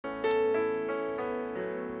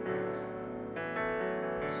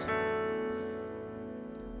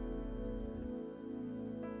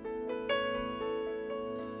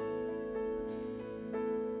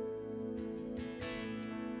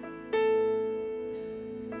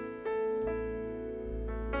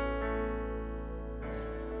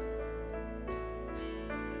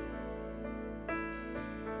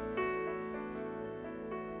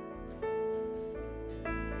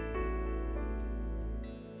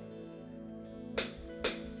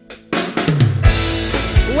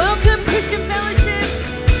Christian Fellowship.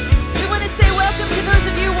 We want to say welcome to those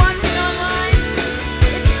of you watching online.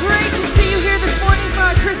 It's great to see you here this morning for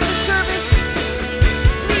our Christmas service.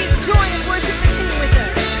 Please join and worship the King with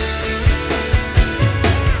us.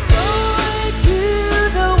 Joy to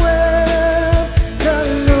the world, the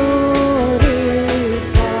Lord is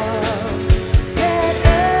come. Let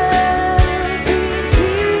earth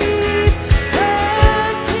receive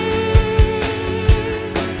her King.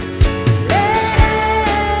 Let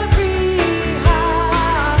every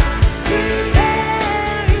heart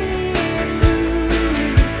prepare in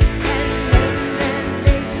mood, and let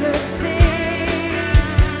nature sing,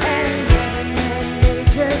 and let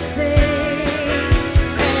nature sing,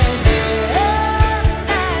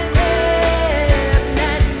 and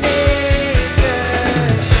let nature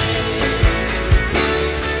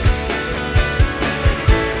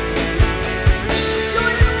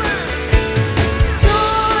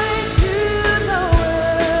Joy to the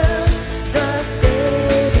world, the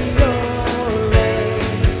Savior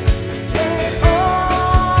reigns. Let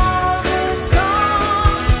all the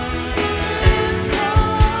songs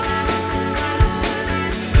implore,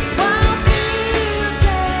 while fields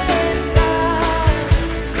and flowers,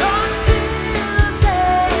 Lord, sills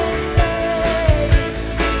and waves,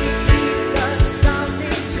 repeat the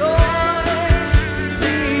sounding joy,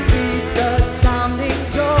 repeat the sounding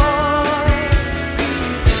joy,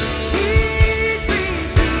 repeat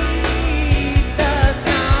the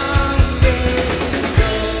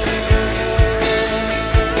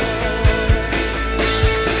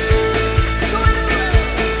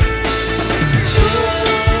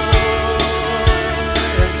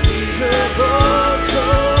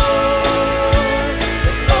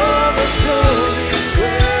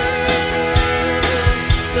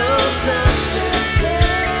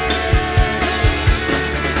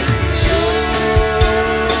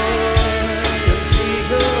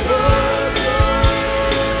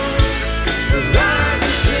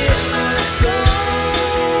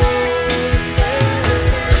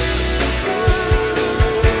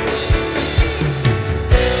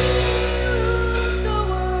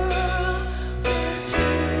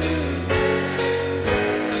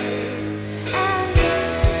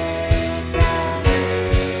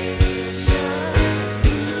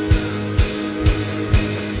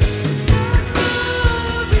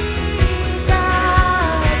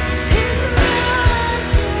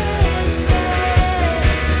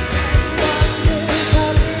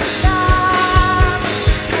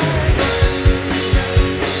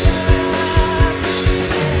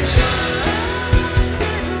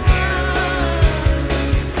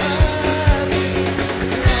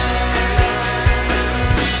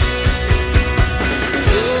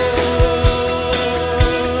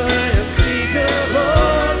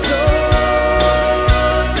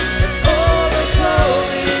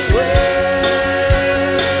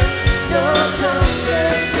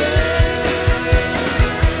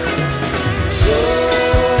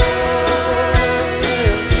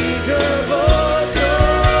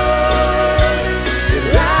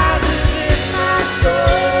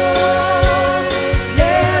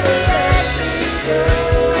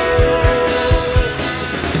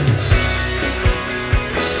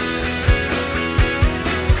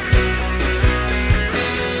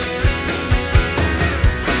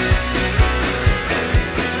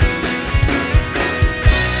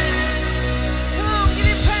Come on, give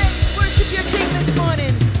him praise. Worship your King this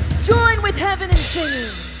morning. Join with heaven in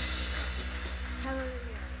singing. Hallelujah.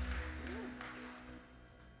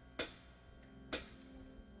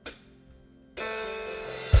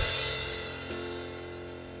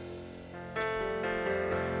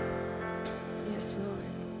 Yes, Lord.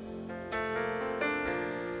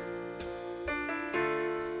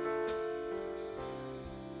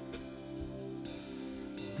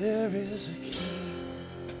 There is a King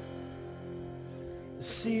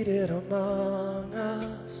seated among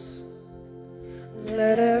us.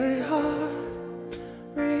 Let every heart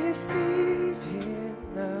receive him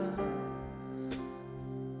now.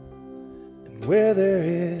 And where there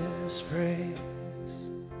is praise,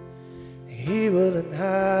 he will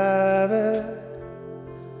inhabit.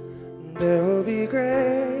 There will be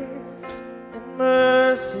grace and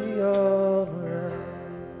mercy all around.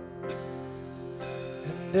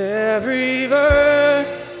 And every bird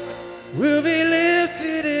will be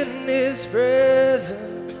lifted in his presence.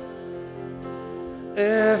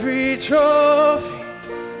 Every trophy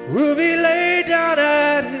will be laid down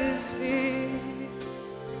at his feet.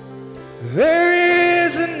 There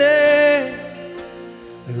is a name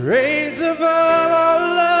that reigns above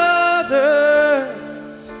all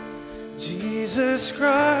others, Jesus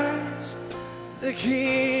Christ, the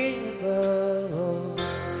King above all.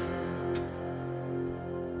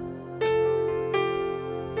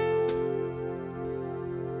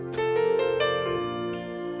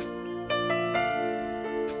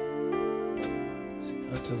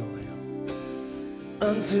 unto the Lamb.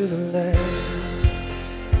 Unto the Lamb,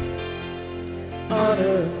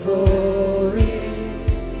 honor and glory,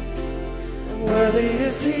 and worthy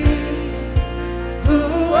is He who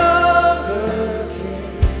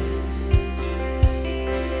overcame,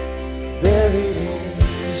 buried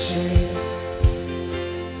in shame,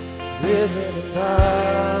 risen in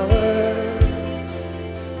power.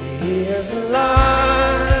 He is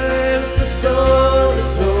alive, and the stone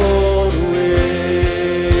is rolled away,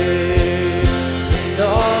 and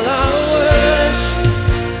all our worship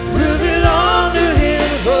will belong to Him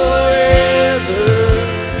forever.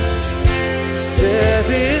 Death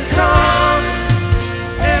is gone,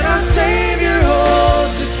 and our Savior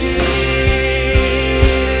holds the key.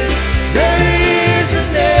 There is a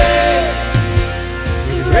name,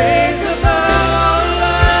 He reigns above all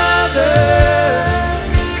others.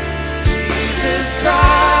 Jesus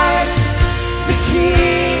Christ, the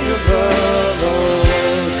King above all.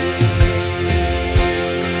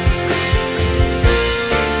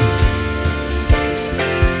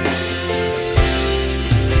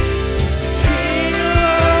 King of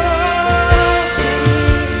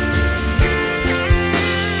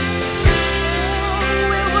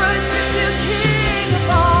We worship you, King of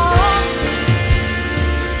all.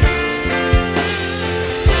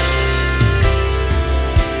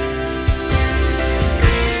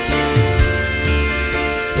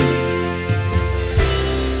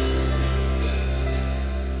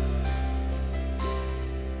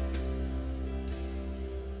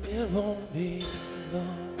 It won't be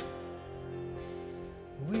long.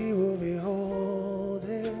 We will behold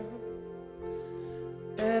Him,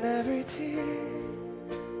 and every tear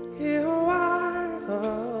He'll wipe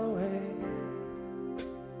away,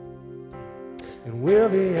 and we'll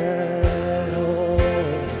be at home.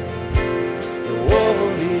 The war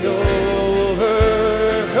will be over.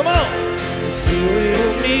 Come on, and soon we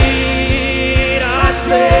will meet our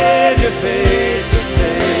Savior face to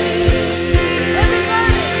face.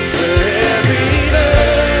 Everybody. Where every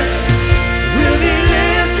burden will be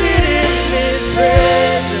lifted in His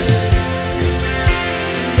presence.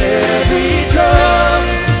 Every trouble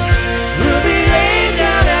will be laid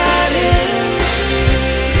down at His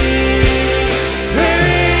feet. There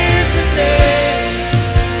is a name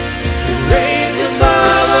that reigns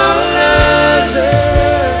above all others.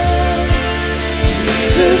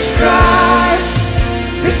 Jesus Christ,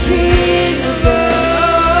 the King above.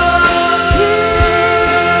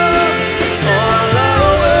 All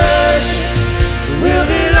our worship will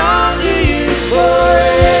belong to You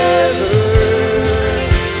forever.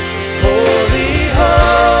 Holy,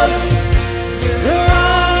 holy, for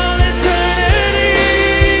all eternity.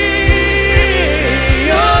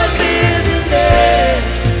 Yours is the name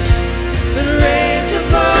that reigns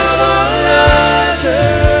above all others. Jesus Christ, the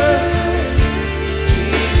King above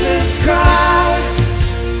all kings.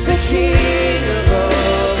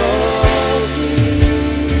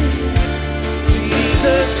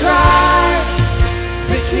 Jesus Christ,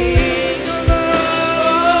 the King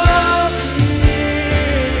above all kings.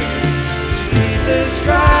 Jesus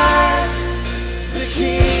Christ, the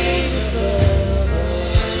King above all.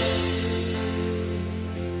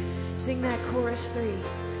 Sing that chorus 3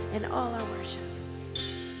 and all our worship.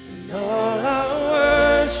 And all our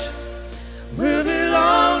worship will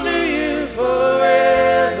belong to You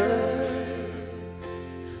forever.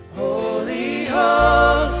 Holy,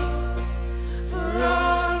 holy, for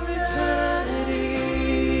all eternity.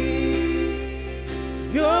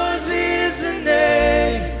 Yours is the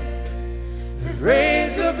name that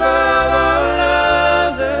reigns above all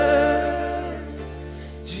others.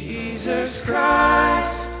 Jesus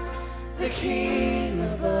Christ, the King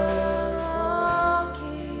above all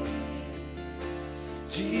kings.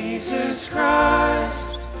 Jesus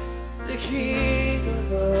Christ, the King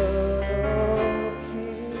above all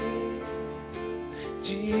kings.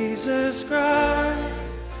 Jesus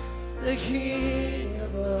Christ, the King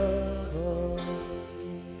above all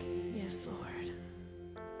kings. Yes, Lord.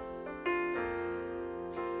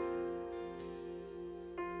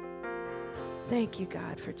 Thank you,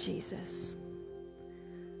 God, for Jesus.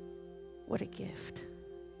 What a gift.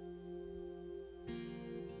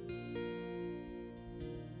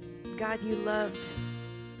 God, You loved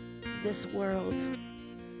this world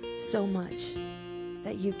so much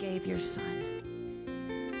that You gave Your Son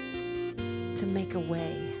to make a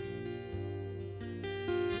way,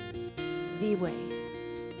 the way.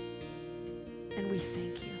 And we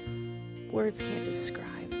thank You. Words can't describe.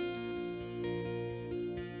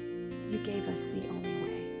 You gave us the only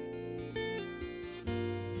way.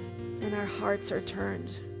 And our hearts are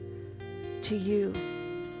turned to You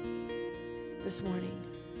this morning.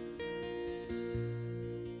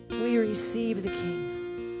 receive the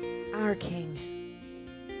King, our King.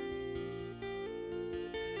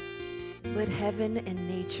 Let heaven and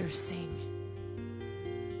nature sing.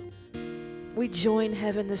 We join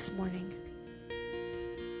heaven this morning,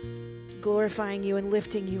 glorifying you and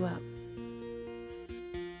lifting you up.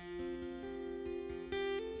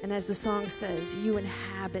 And as the song says, you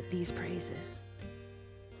inhabit these praises.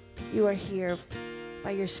 You are here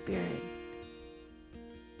by your Spirit.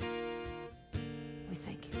 We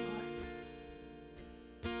thank you, Lord.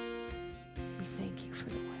 We thank you for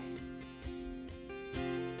the way.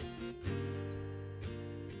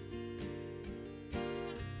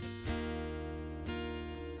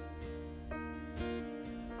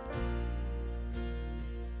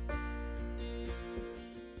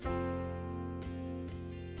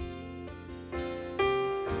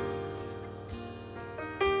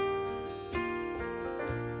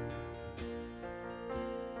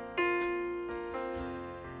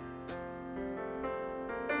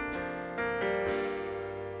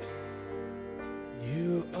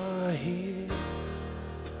 You are here,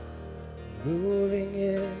 moving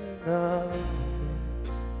in our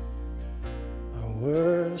midst. I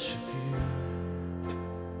worship you.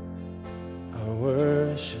 I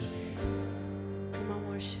worship you. Come on,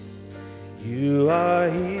 worship. You are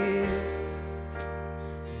here,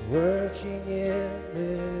 working in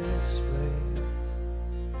this place.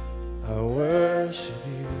 I worship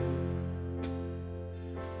you.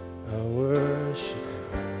 I worship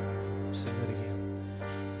you. Sing that again.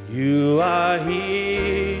 You are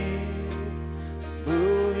here,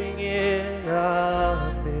 moving in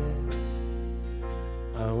our midst.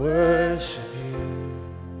 I worship you.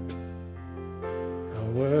 I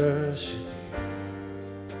worship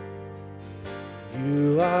you.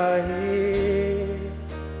 You are here,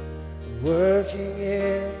 working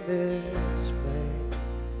in this place.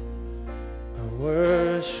 I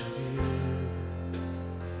worship you.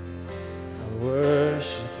 I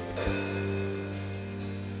worship you.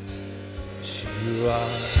 You are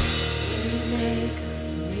Waymaker,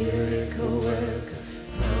 miracle worker,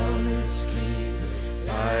 promise keeper,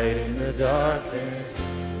 light in the darkness.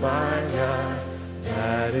 My God,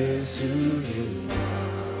 that is who you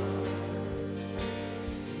are.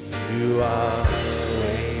 You are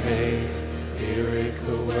Waymaker,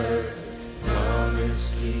 miracle worker, promise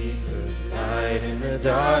keeper, light in the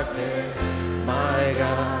darkness. My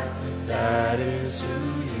God, that is who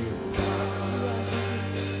you are.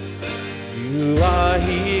 You are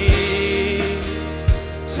here,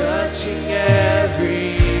 touching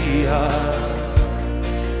every heart.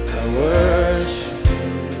 I worship you.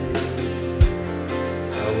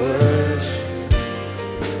 I worship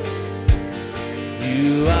you.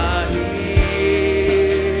 You are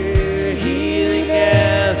here, healing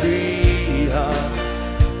every heart.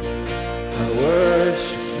 I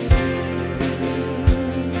worship you.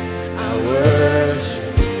 I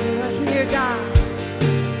worship you. You are here, God.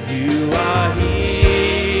 You are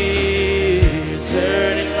here,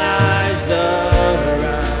 turning lives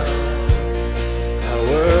around. I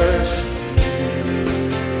worship you.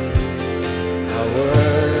 I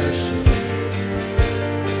worship you.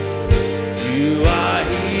 You are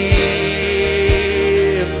here,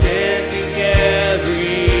 mending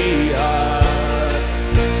every heart.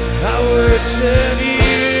 I worship you.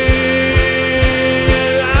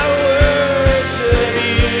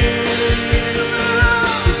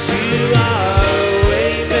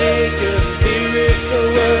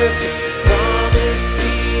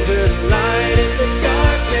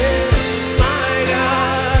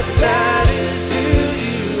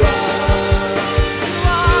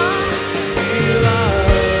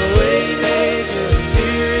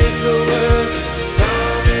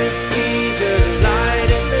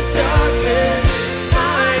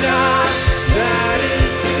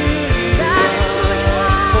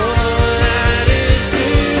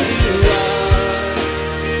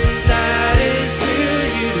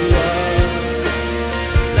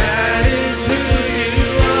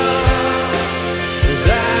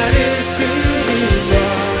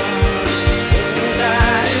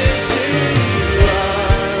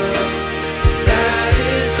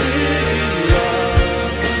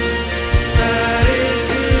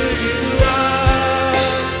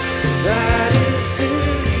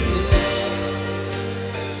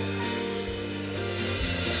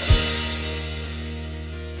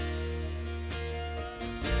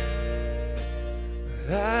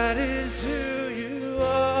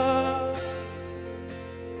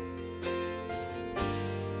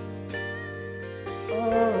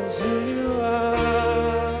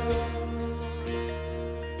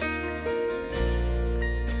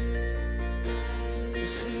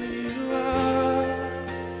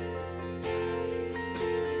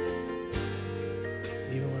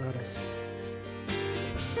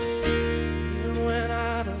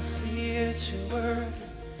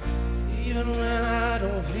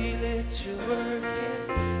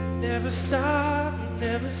 never stop, you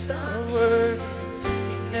never stop working.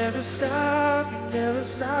 You never stop, you never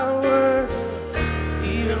stop working.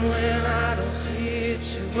 Even when I don't see it,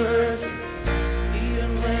 you're working.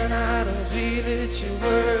 Even when I don't feel it, you're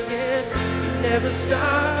working. You never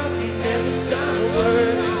stop working.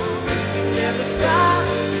 You never stop.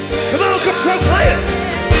 Come on, proclaim it.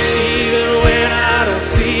 Even when I don't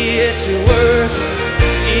see it, you're working.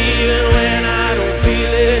 Even when I don't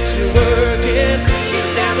feel it, you're working. You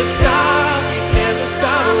never stop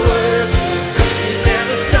working. You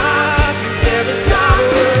never stop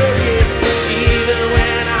working. Even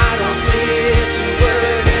when I don't see it, you're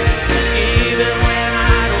working. Even when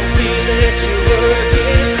I don't feel it, you're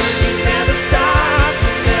working. You never stop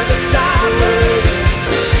working.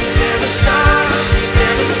 You never stop,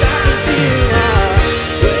 'cause you are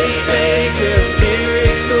waymaker,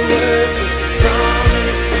 miracle worker,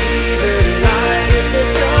 promise keeper, light in the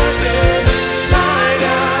darkness. My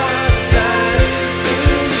God, that is who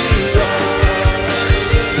you are.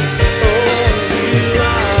 Oh, you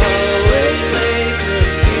are waymaker,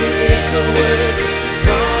 miracle worker,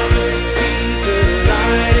 promise keeper,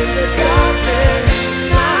 light in the darkness.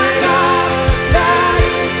 My God, that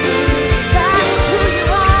is who you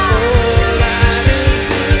are. That is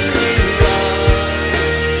who you are.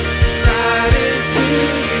 That is who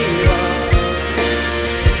you are.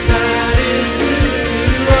 That is who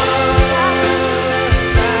you are.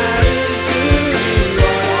 That is who you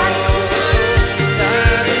are.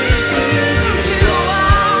 That is who you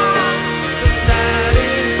are. That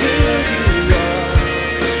is who you are.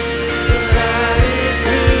 That is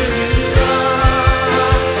who you are.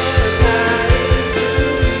 That is who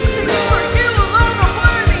Sing for you alone are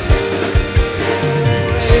worthy.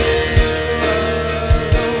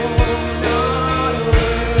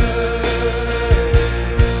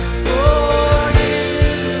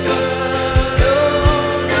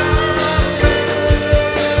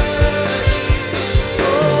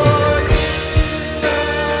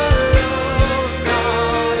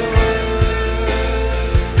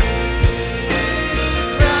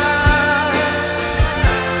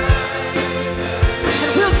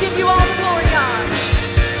 And we'll give you all the glory, God.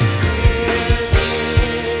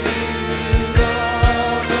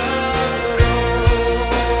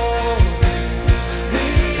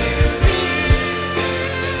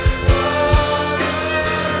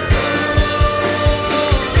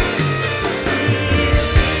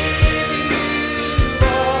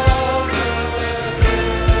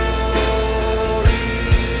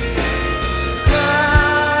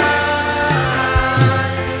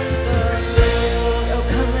 Oh,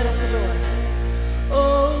 come let us adore.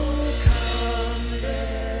 Oh, come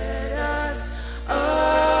let us adore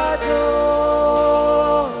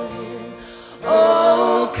Him.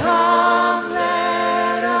 Oh, come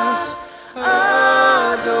let us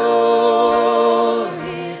adore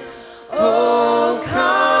Him. Oh,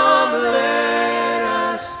 come let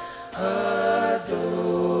us adore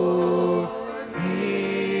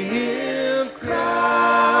Him.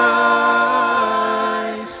 Christ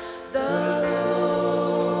the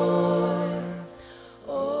Lord.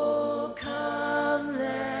 Oh, come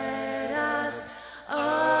let us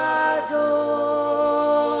adore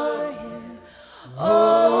Him.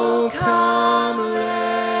 Oh, come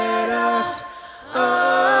let us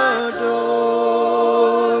adore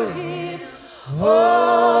Him.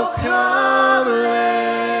 Oh, come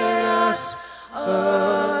let us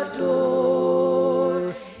adore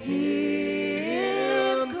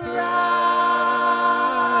Him. Christ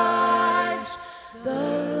the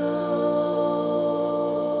Lord.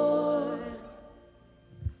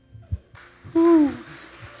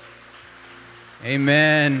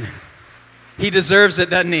 Amen. He deserves it,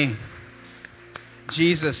 doesn't he?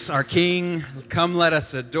 Jesus, our King, come let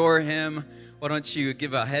us adore him. Why don't you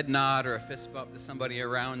give a head nod or a fist bump to somebody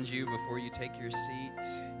around you before you take your seat?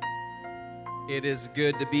 It is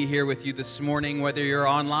good to be here with you this morning, whether you're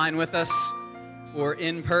online with us or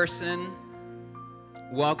in person.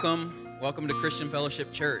 Welcome. Welcome to Christian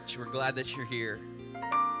Fellowship Church. We're glad that you're here.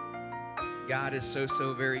 God is so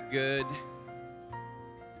very good.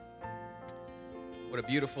 What a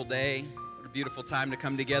beautiful day. What a beautiful time to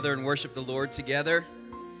come together and worship the Lord together.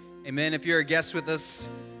 Amen. If you're a guest with us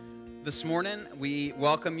this morning, we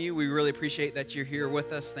welcome you. We really appreciate that you're here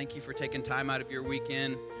with us. Thank you for taking time out of your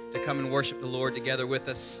weekend to come and worship the Lord together with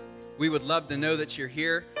us. We would love to know that you're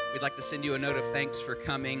here. We'd like to send you a note of thanks for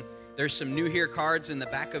coming. There's some new here cards in the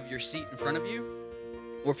back of your seat in front of you.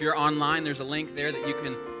 Or if you're online, there's a link there that you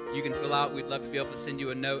can fill out. We'd love to be able to send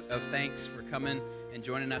you a note of thanks for coming and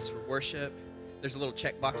joining us for worship. There's a little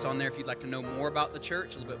checkbox on there if you'd like to know more about the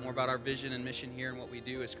church, a little bit more about our vision and mission here and what we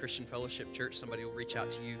do as Christian Fellowship Church. Somebody will reach out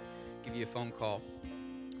to you give you a phone call.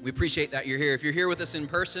 We appreciate that you're here. If you're here with us in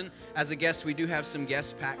person as a guest, we do have some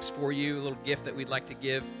guest packs for you, a little gift that we'd like to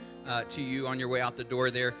give to you on your way out the door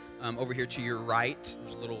there. Over here to your right,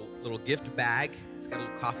 there's a little gift bag. It's got a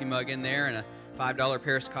little coffee mug in there and a $5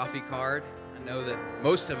 Paris Coffee card. I know that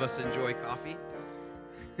most of us enjoy coffee.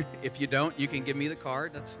 If you don't, you can give me the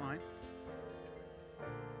card. That's fine.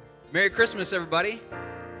 Merry Christmas, everybody.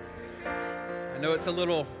 I know it's a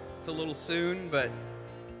little soon, but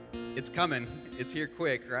it's coming. It's here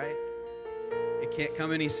quick, right? It can't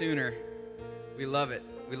come any sooner. We love it.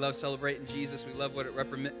 We love celebrating Jesus. We love what it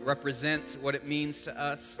represents, what it means to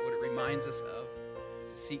us, what it reminds us of,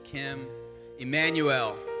 to seek Him.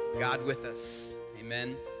 Emmanuel, God with us.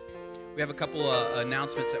 Amen. We have a couple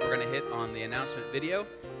announcements that we're going to hit on the announcement video.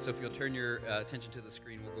 So if you'll turn your attention to the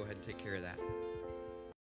screen, we'll go ahead and take care of that.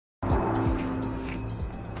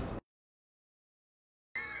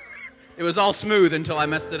 It was all smooth until I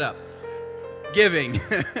messed it up. Giving.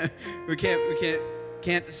 we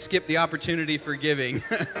can't skip the opportunity for giving.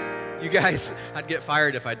 You guys, I'd get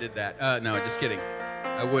fired if I did that. No, just kidding.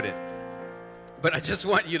 I wouldn't. But I just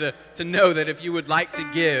want you to know that if you would like to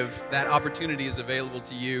give, that opportunity is available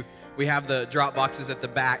to you. We have the drop boxes at the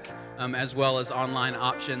back, as well as online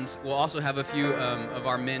options. We'll also have a few of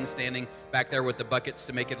our men standing back there with the buckets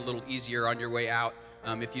to make it a little easier on your way out.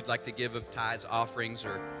 If you'd like to give of tithes, offerings,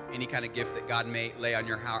 or any kind of gift that God may lay on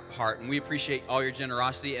your heart. And we appreciate all your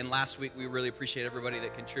generosity. And last week, we really appreciate everybody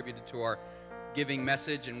that contributed to our giving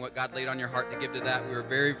message and what God laid on your heart to give to that. We were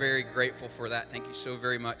very, very grateful for that. Thank you so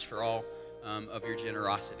very much for all of your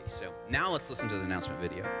generosity. So now let's listen to the announcement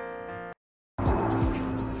video.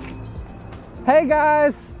 Hey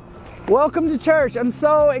guys, welcome to church. I'm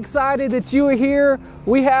so excited that you are here.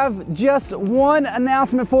 We have just one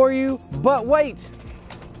announcement for you, but wait.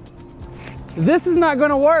 This is not going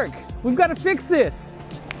to work. We've got to fix this.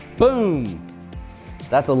 Boom.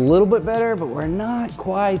 That's a little bit better, but we're not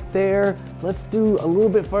quite there. Let's do a little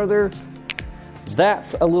bit further.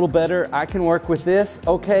 That's a little better. I can work with this.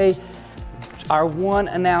 Okay. Our one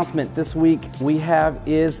announcement this week we have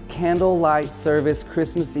is candlelight service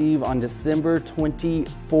Christmas Eve on December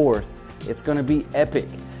 24th. It's going to be epic.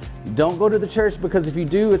 Don't go to the church, because if you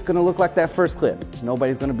do, it's going to look like that first clip.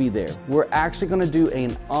 Nobody's going to be there. We're actually going to do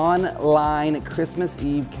an online Christmas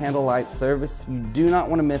Eve candlelight service. You do not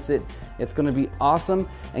want to miss it. It's going to be awesome.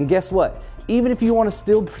 And guess what? Even if you want to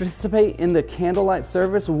still participate in the candlelight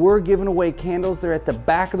service, we're giving away candles. They're at the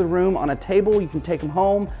back of the room on a table. You can take them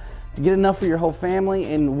home, get enough for your whole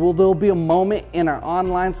family, and there'll be a moment in our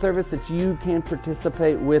online service that you can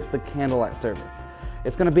participate with the candlelight service.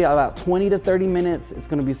 It's going to be about 20 to 30 minutes. It's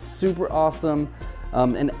going to be super awesome.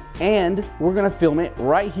 And we're going to film it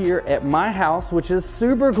right here at my house, which is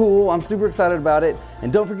super cool. I'm super excited about it.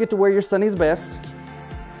 And don't forget to wear your Sunny's best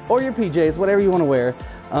or your PJs, whatever you want to wear.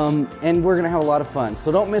 And we're going to have a lot of fun.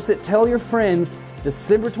 So don't miss it. Tell your friends,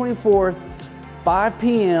 December 24th, 5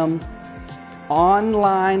 p.m.,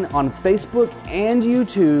 online on Facebook and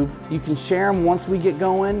YouTube. You can share them once we get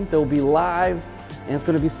going. They'll be live, and it's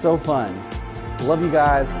going to be so fun. Love you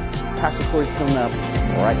guys. Pastor Corey's coming up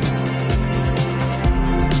right now.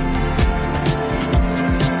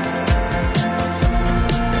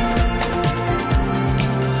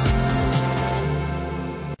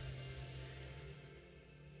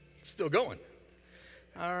 Still going.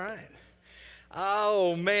 All right.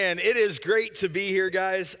 Oh, man, it is great to be here,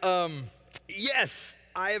 guys. Yes,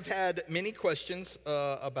 I have had many questions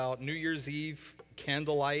about New Year's Eve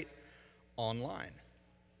candlelight online.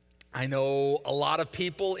 I know a lot of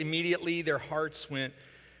people immediately, their hearts went,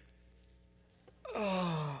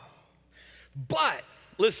 oh. But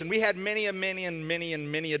listen, we had many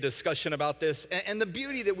a discussion about this. And the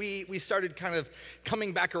beauty that we started kind of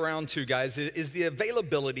coming back around to, guys, is the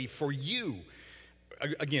availability for you.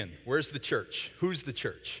 Again, where's the church? Who's the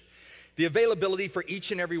church? The availability for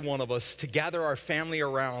each and every one of us to gather our family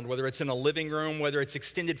around, whether it's in a living room, whether it's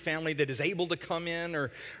extended family that is able to come in,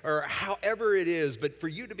 or however it is, but for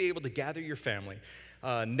you to be able to gather your family,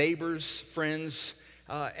 neighbors, friends,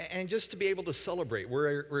 and just to be able to celebrate.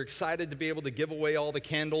 We're excited to be able to give away all the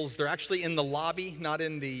candles. They're actually in the lobby, not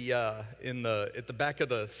in the at the back of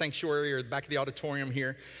the sanctuary or the back of the auditorium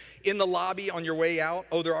here. In the lobby on your way out.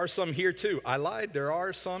 Oh, there are some here too. I lied. There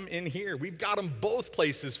are some in here. We've got them both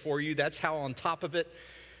places for you. That's how on top of it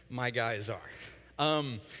my guys are.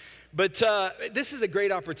 But this is a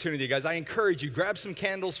great opportunity, guys. I encourage you, grab some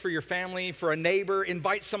candles for your family, for a neighbor,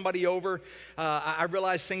 invite somebody over. I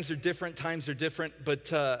realize things are different, times are different, but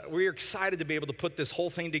we're excited to be able to put this whole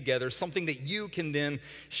thing together, something that you can then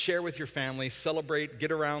share with your family, celebrate, get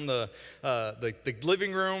around the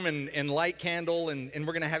living room and light candle, and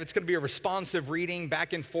we're going to have, it's going to be a responsive reading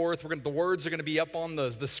back and forth. The words are going to be up on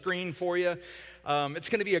the screen for you. It's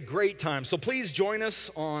going to be a great time. So please join us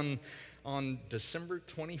on December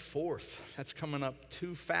 24th. That's coming up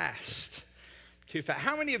too fast. Too fast.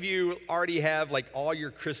 How many of you already have like all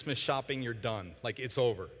your Christmas shopping, you're done? Like it's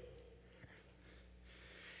over.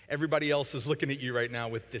 Everybody else is looking at you right now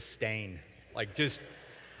with disdain. Like just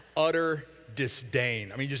utter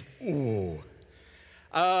disdain. I mean, just, ooh.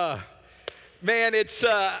 Man, it's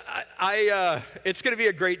going to be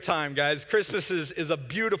a great time, guys. Christmas is a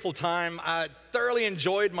beautiful time. I thoroughly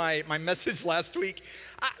enjoyed my message last week.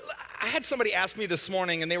 I had somebody ask me this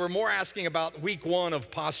morning, and they were more asking about week 1 of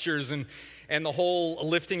postures and the whole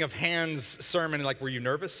lifting of hands sermon. Like, were you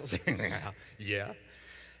nervous? I was like, yeah.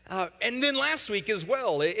 And then last week as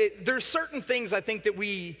well, there's certain things I think that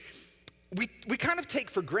we kind of take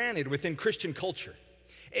for granted within Christian culture.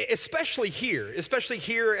 Especially here,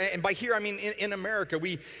 and by here I mean in America.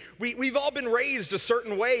 We've all been raised a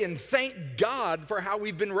certain way, and thank God for how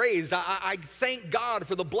we've been raised. I thank God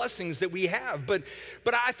for the blessings that we have. But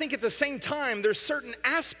I think at the same time, there's certain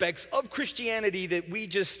aspects of Christianity that we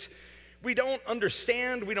don't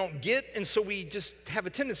understand, we don't get, and so we just have a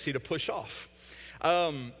tendency to push off.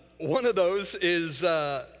 One of those is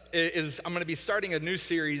I'm going to be starting a new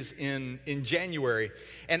series in January.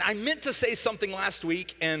 And I meant to say something last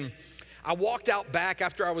week, and I walked out back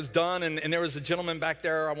after I was done, and there was a gentleman back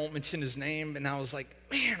there, I won't mention his name, and I was like,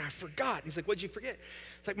 man, I forgot. He's like, what'd you forget?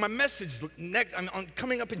 It's like, my message,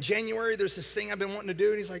 coming up in January, there's this thing I've been wanting to do,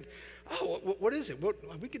 and he's like, oh, what is it?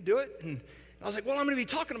 We could do it? And I was like, well, I'm going to be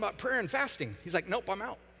talking about prayer and fasting. He's like, nope, I'm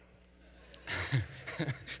out.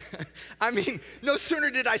 I mean, no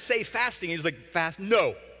sooner did I say fasting, he was like, fast?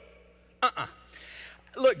 No.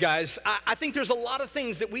 Look, guys, I think there's a lot of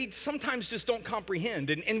things that we sometimes just don't comprehend.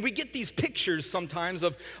 And we get these pictures sometimes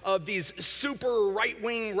of these super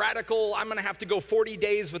right-wing radical, I'm going to have to go 40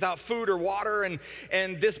 days without food or water,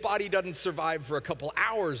 and this body doesn't survive for a couple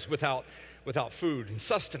hours without food and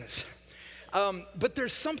sustenance. But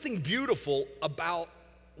there's something beautiful about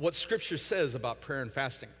what Scripture says about prayer and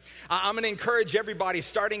fasting. I'm going to encourage everybody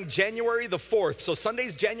starting January the 4th. So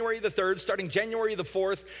Sunday's January the 3rd, starting January the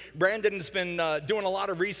 4th. Brandon's been doing a lot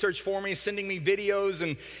of research for me, sending me videos,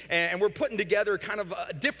 and we're putting together kind of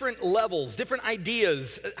different levels, different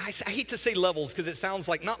ideas. I hate to say levels because it sounds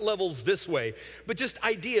like not levels this way, but just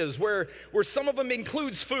ideas where some of them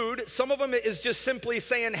includes food. Some of them is just simply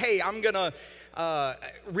saying, hey, I'm going to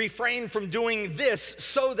refrain from doing this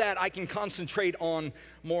so that I can concentrate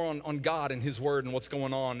more on God and His Word and what's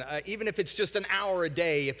going on. Even if it's just an hour a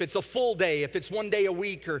day, if it's a full day, if it's one day a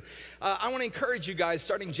week, or I want to encourage you guys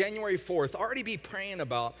starting January 4th, already be praying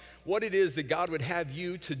about what it is that God would have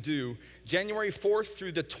you to do. January 4th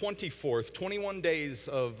through the 24th, 21 days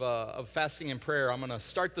of fasting and prayer. I'm going to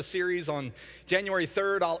start the series on January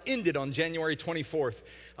 3rd. I'll end it on January 24th.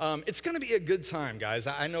 It's going to be a good time, guys.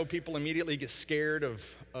 I know people immediately get scared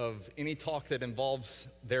of any talk that involves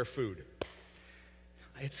their food.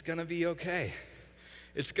 It's going to be okay.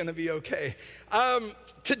 It's going to be okay.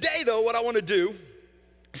 Today, though, what I want to do,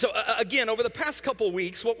 so again, over the past couple of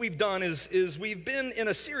weeks, what we've done is we've been in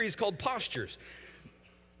a series called Postures.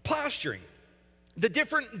 Posturing. The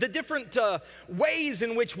different ways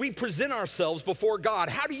in which we present ourselves before God.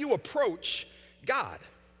 How do you approach God?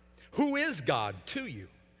 Who is God to you?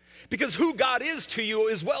 Because who God is to you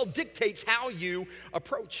as well dictates how you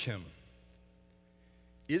approach Him.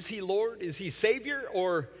 Is He Lord? Is He Savior?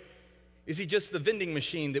 Or is He just the vending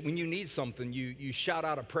machine that when you need something, you shout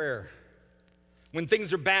out a prayer? When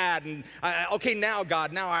things are bad and, okay, now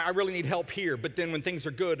God, now I really need help here. But then when things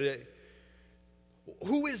are good,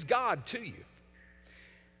 who is God to you?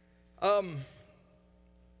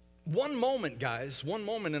 One moment, guys, one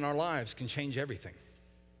moment in our lives can change everything.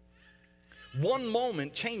 One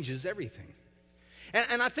moment changes everything.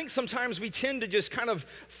 And I think sometimes we tend to just kind of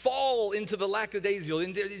fall into the lackadaisical,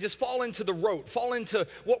 and just fall into the rote, fall into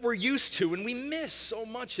what we're used to, and we miss so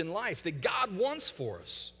much in life that God wants for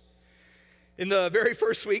us. In the very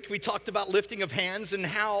first week, we talked about lifting of hands and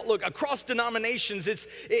how, look, across denominations,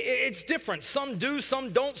 it's different. Some do,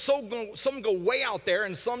 some don't. Some go way out there,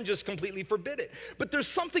 and some just completely forbid it. But there's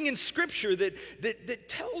something in Scripture that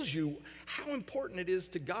tells you how important it is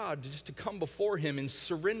to God just to come before Him in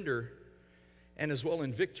surrender and as well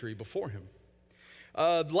in victory before Him.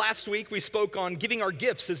 Last week we spoke on giving our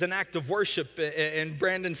gifts as an act of worship, and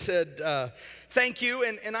Brandon said, thank you,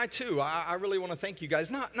 and I too, I really want to thank you guys.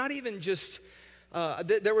 Not even just,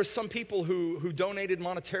 there were some people who donated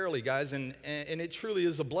monetarily, guys, and it truly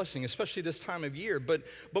is a blessing, especially this time of year, but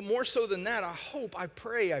more so than that, I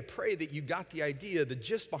pray that you got the idea, the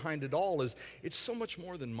gist behind it all is, it's so much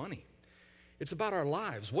more than money. It's about our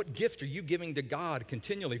lives. What gift are you giving to God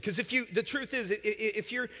continually? Because the truth is,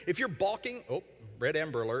 if you're balking, oh, red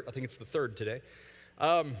amber alert. I think it's the third today.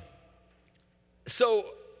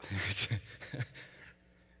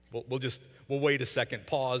 We'll wait a second,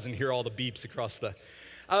 pause, and hear all the beeps across the.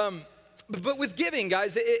 But with giving,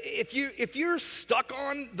 guys, if you're stuck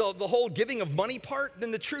on the whole giving of money part,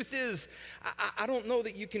 then the truth is, I don't know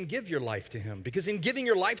that you can give your life to Him, because in giving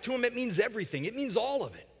your life to Him, it means everything. It means all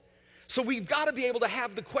of it. So we've got to be able to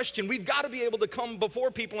have the question. We've got to be able to come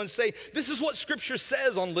before people and say, this is what Scripture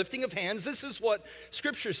says on lifting of hands. This is what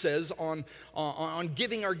Scripture says on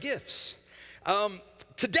giving our gifts.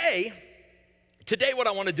 Today, what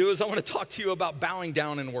I want to do is I want to talk to you about bowing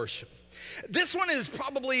down in worship. This one is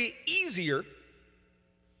probably easier,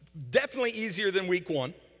 definitely easier than week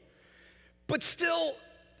one, but still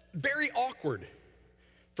very awkward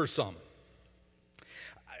for some.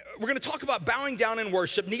 We're going to talk about bowing down in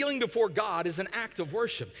worship. Kneeling before God is an act of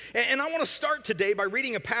worship. And I want to start today by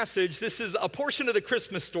reading a passage. This is a portion of the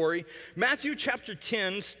Christmas story. Matthew chapter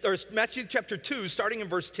 2, starting in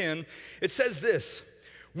verse 10. It says this: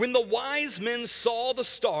 when the wise men saw the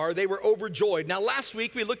star, they were overjoyed. Now, last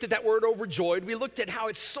week we looked at that word overjoyed. We looked at how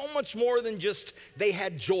it's so much more than just they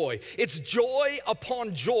had joy. It's joy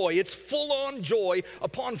upon joy. It's full-on joy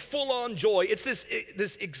upon full-on joy. It's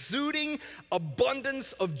this exuding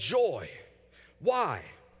abundance of joy. Why?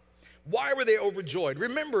 Why were they overjoyed?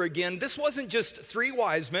 Remember again, this wasn't just three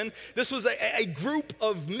wise men. This was a group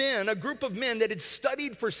of men that had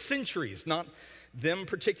studied for centuries, not them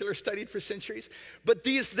particular studied for centuries, but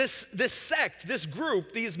this sect, this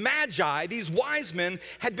group, these magi, these wise men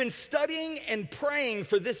had been studying and praying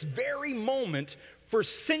for this very moment for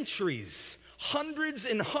centuries, hundreds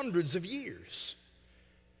and hundreds of years.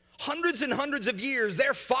 Hundreds and hundreds of years,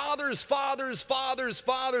 their fathers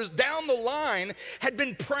down the line had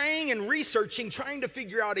been praying and researching, trying to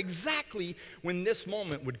figure out exactly when this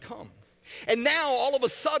moment would come. And now, all of a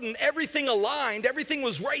sudden, everything aligned, everything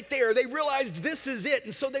was right there. They realized this is it,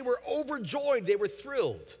 and so they were overjoyed, they were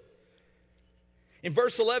thrilled. In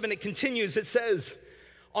verse 11, it continues, it says,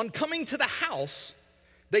 on coming to the house,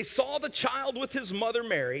 they saw the child with his mother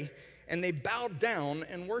Mary, and they bowed down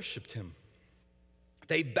and worshiped him.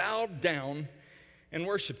 They bowed down and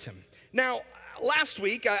worshiped him. Now, last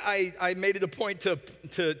week, I made it a point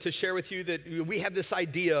to share with you that we have this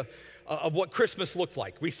idea of what Christmas looked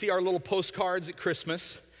like. We see our little postcards at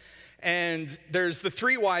Christmas, and there's the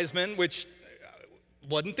three wise men, which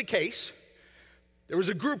wasn't the case. There was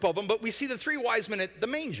a group of them, but we see the three wise men at the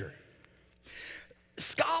manger.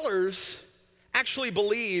 Scholars actually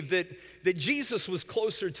believe that Jesus was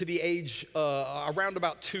closer to the age around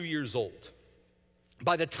about 2 years old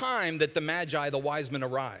by the time that the magi, the wise men,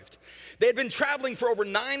 arrived. They had been traveling for over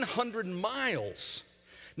 900 miles.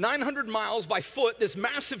 900 miles by foot, this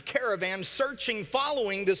massive caravan searching,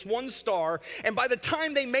 following this one star. And by the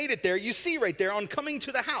time they made it there, you see right there, on coming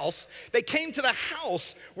to the house, they came to the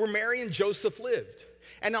house where Mary and Joseph lived.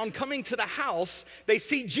 And on coming to the house, they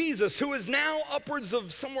see Jesus, who is now upwards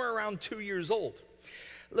of somewhere around 2 years old.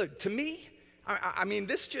 Look, to me, I mean,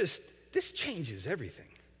 this changes everything.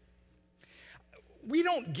 We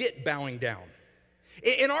don't get bowing down.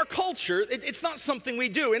 In our culture, it's not something we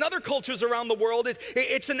do. In other cultures around the world,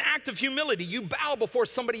 it's an act of humility. You bow before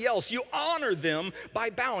somebody else. You honor them by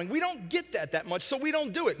bowing. We don't get that much, so we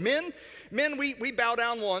don't do it. Men, we bow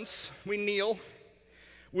down once. We kneel.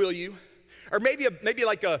 Will you? Or maybe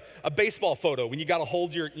like a baseball photo when you got to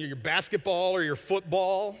hold your basketball or your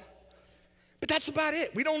football. But that's about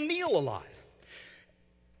it. We don't kneel a lot.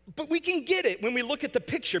 But we can get it when we look at the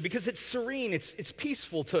picture, because it's serene, it's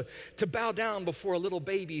peaceful to bow down before a little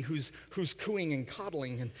baby who's cooing and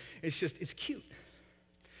coddling, and it's cute.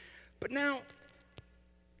 But now,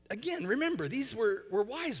 again, remember, these were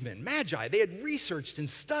wise men, magi. They had researched and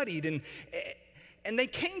studied, and they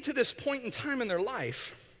came to this point in time in their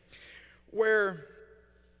life where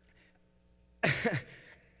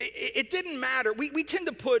it didn't matter. We tend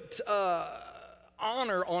to put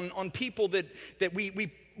honor on people that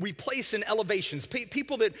we place in elevations,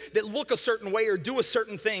 people that look a certain way or do a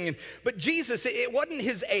certain thing. But Jesus, it wasn't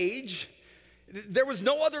his age. There was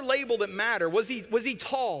no other label that mattered. Was he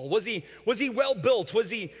tall? Was he well built?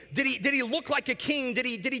 Did he look like a king? Did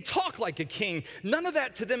he talk like a king? None of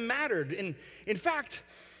that to them mattered. In fact,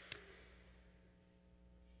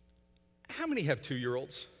 how many have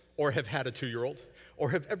 2-year-olds or have had a 2-year-old or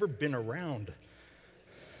have ever been around?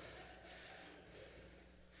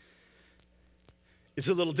 It's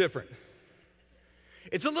a little different.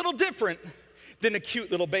 It's a little different than a cute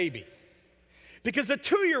little baby. Because a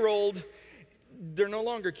 2-year-old, they're no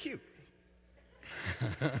longer cute.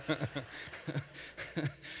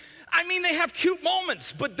 I mean, they have cute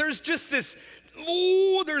moments, but there's just this,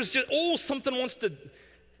 something wants to,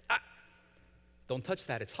 don't touch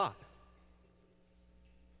that, it's hot.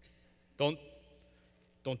 Don't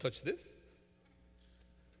touch this.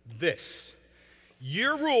 This.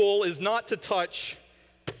 Your rule is not to touch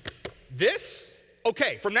this.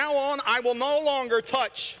 Okay, from now on, I will no longer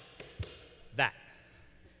touch that.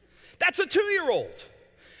 That's a 2-year-old.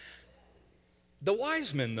 The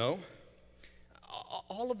wise men, though,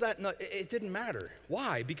 all of that, it didn't matter.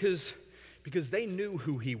 Why? Because they knew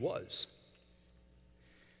who he was.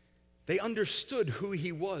 They understood who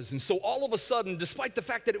he was. And so all of a sudden, despite the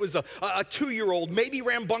fact that it was a 2-year-old, maybe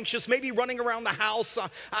rambunctious, maybe running around the house,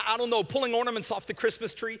 I don't know, pulling ornaments off the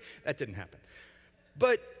Christmas tree, that didn't happen.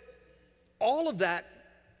 But all of that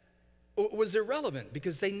was irrelevant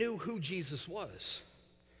because they knew who Jesus was.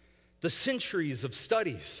 The centuries of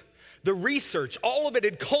studies, the research, all of it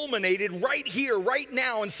had culminated right here, right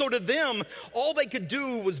now. And so to them, all they could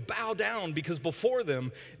do was bow down because before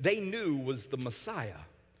them, they knew was the Messiah.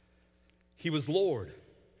 He was Lord.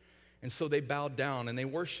 And so they bowed down and they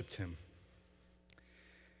worshiped him.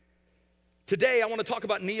 Today, I want to talk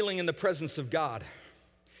about kneeling in the presence of God.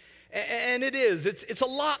 And it's a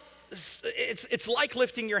lot, it's like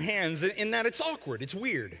lifting your hands in that it's awkward, it's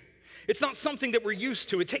weird. It's not something that we're used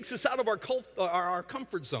to. It takes us out of our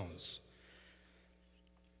comfort zones.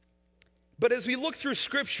 But as we look through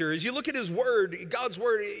Scripture, as you look at His Word, God's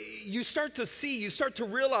Word, you start to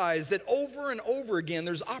realize that over and over again,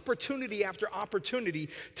 there's opportunity after opportunity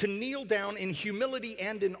to kneel down in humility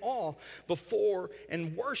and in awe before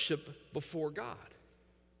and worship before God.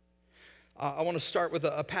 I want to start with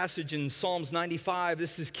a passage in Psalms 95.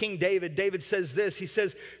 This is King David. David says this. He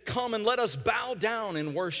says, "Come and let us bow down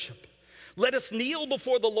and worship. Let us kneel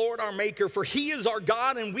before the Lord our Maker, for He is our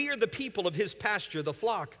God, and we are the people of His pasture, the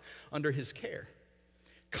flock under His care.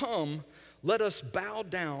 Come, let us bow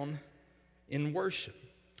down in worship."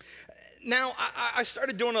 Now, I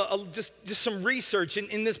started doing just some research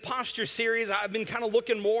in this posture series. I've been kind of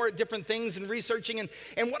looking more at different things and researching,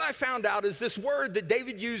 and what I found out is this word that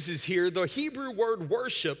David uses here, the Hebrew word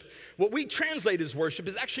worship, what we translate as worship,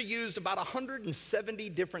 is actually used about 170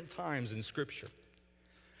 different times in Scripture.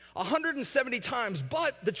 170 times,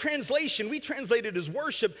 but the translation, we translate it as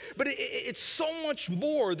worship, but it's so much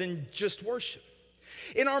more than just worship.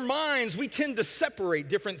 In our minds, we tend to separate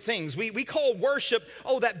different things. We call worship,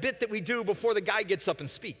 that bit that we do before the guy gets up and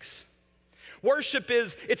speaks. Worship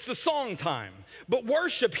it's the song time. But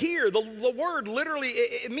worship here, the word literally,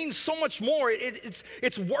 it means so much more.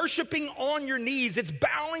 It's worshiping on your knees. It's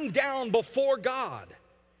bowing down before God.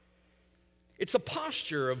 It's a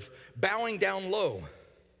posture of bowing down low.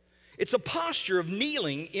 It's a posture of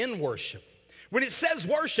kneeling in worship. When it says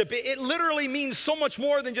worship, it literally means so much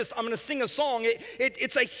more than just, I'm going to sing a song.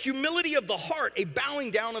 It's a humility of the heart, a bowing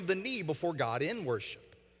down of the knee before God in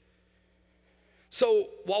worship. So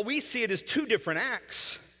while we see it as two different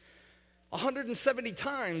acts, 170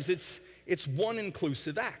 times it's one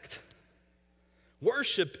inclusive act.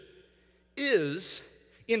 Worship is,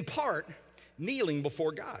 in part, kneeling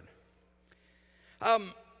before God.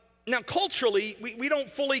 Now, culturally, we don't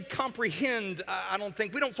fully comprehend,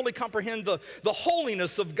 we don't fully comprehend the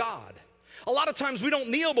holiness of God. A lot of times we don't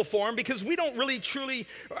kneel before Him because we don't really truly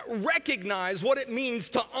recognize what it means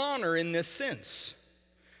to honor in this sense.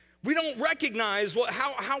 We don't recognize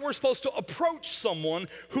how we're supposed to approach someone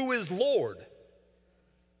who is Lord.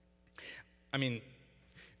 I mean,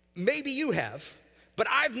 maybe you have, but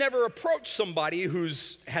I've never approached somebody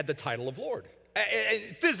who's had the title of Lord,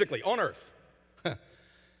 physically, on earth.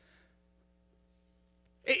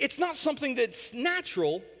 It's not something that's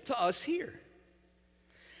natural to us here.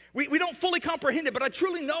 We don't fully comprehend it, but I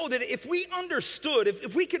truly know that if we understood,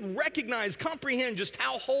 if we could recognize, comprehend just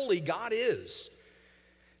how holy God is,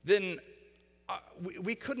 then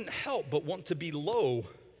we couldn't help but want to be low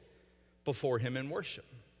before Him in worship.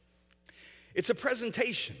 It's a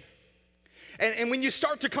presentation. And when you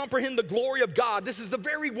start to comprehend the glory of God, this is the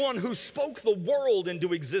very one who spoke the world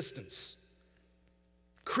into existence,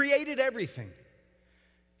 created everything.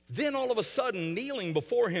 Then all of a sudden, kneeling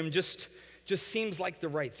before Him just just seems like the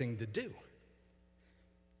right thing to do.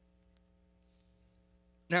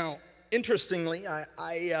 Now, interestingly,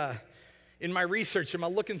 I in my research, am I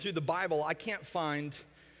looking through the Bible, I can't find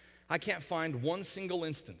one single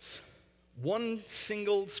instance, one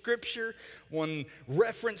single scripture, one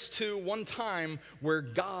reference to one time where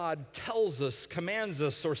God tells us, commands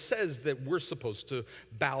us, or says that we're supposed to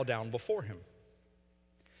bow down before him.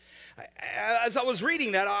 As I was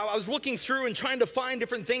reading that, I was looking through and trying to find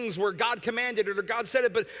different things where God commanded it or God said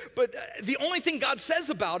it, but the only thing God says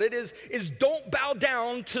about it is don't bow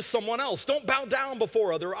down to someone else. Don't bow down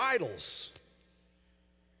before other idols.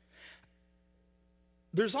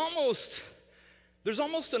 There's almost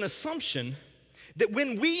an assumption that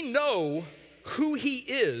when we know who he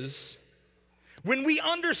is, when we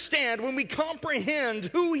understand, when we comprehend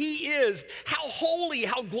who he is, how holy,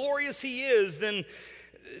 how glorious he is, then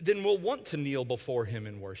we'll want to kneel before him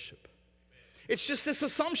in worship. It's just this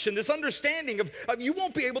assumption, this understanding of you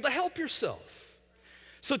won't be able to help yourself.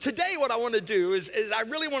 So today what I want to do is I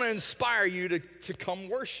really want to inspire you to come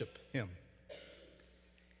worship him.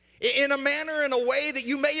 In a manner, in a way that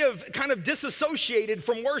you may have kind of disassociated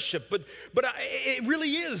from worship, but it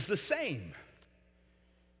really is the same.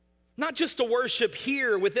 Not just to worship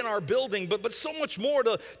here within our building, but so much more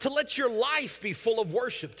to let your life be full of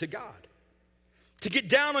worship to God. To get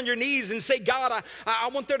down on your knees and say, God, I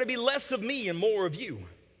want there to be less of me and more of you.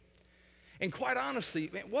 And quite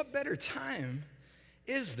honestly, man, what better time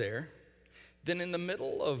is there than in the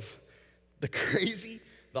middle of the crazy,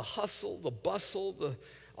 the hustle, the bustle,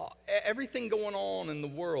 everything going on in the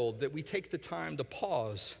world, that we take the time to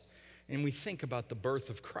pause and we think about the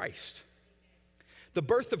birth of Christ. The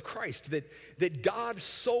birth of Christ, that God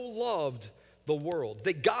so loved the world,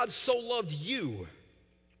 that God so loved you,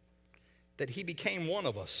 that he became one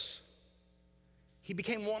of us. He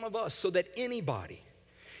became one of us so that anybody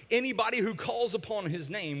who calls upon his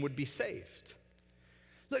name would be saved.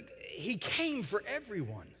 Look, he came for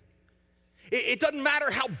everyone. It doesn't matter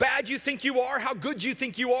how bad you think you are, how good you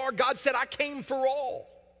think you are. God said, I came for all.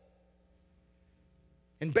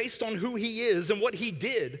 And based on who he is and what he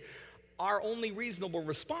did, our only reasonable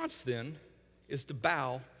response then is to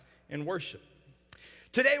bow and worship.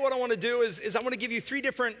 Today what I want to do is I want to give you 3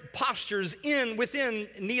 different postures within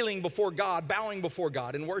kneeling before God, bowing before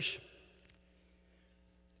God in worship.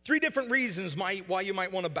 3 different reasons why you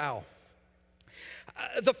might want to bow.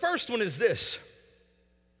 The first one is this.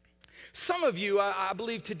 Some of you, I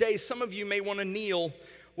believe today, some of you may want to kneel,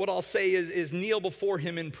 what I'll say is kneel before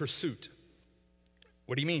him in pursuit.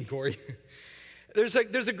 What do you mean, Corey? There's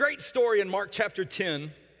a great story in Mark chapter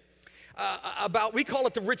 10 about, we call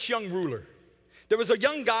it the rich young ruler. There was a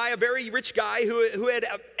young guy, a very rich guy who had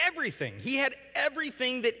everything. He had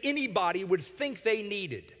everything that anybody would think they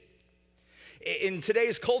needed. In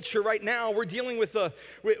today's culture right now, we're dealing with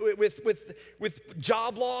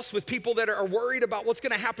job loss, with people that are worried about what's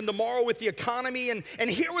going to happen tomorrow with the economy. And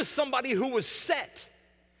here was somebody who was set.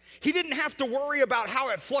 He didn't have to worry about how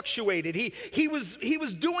it fluctuated. He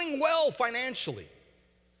was doing well financially.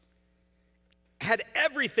 Had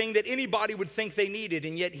everything that anybody would think they needed,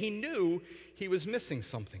 and yet he knew he was missing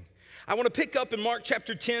something. I want to pick up in Mark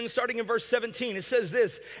chapter 10, starting in verse 17. It says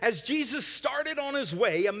this, as Jesus started on his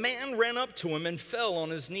way, a man ran up to him and fell on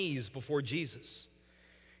his knees before Jesus.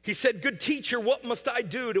 He said, good teacher, what must I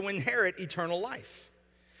do to inherit eternal life?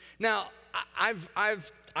 Now,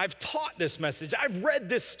 I've taught this message. I've read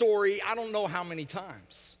this story I don't know how many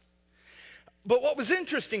times. But what was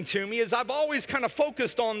interesting to me is I've always kind of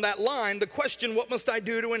focused on that line, the question, what must I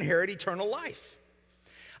do to inherit eternal life?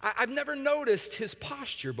 I've never noticed his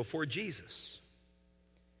posture before Jesus.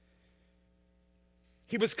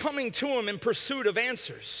 He was coming to him in pursuit of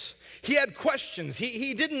answers. He had questions.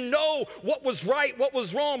 He didn't know what was right, what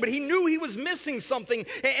was wrong, but he knew he was missing something.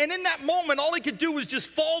 And in that moment, all he could do was just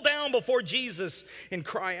fall down before Jesus and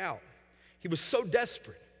cry out. He was so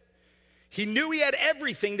desperate. He knew he had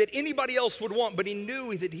everything that anybody else would want, but he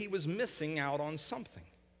knew that he was missing out on something.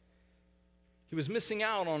 He was missing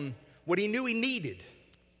out on what he knew he needed.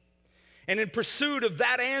 And in pursuit of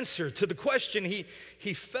that answer to the question,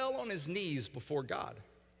 he fell on his knees before God.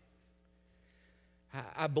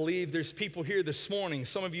 I believe there's people here this morning,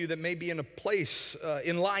 some of you that may be in a place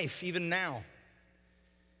in life even now.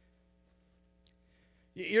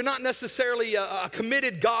 You're not necessarily a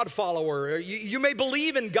committed God follower. You may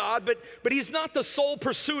believe in God, but He's not the sole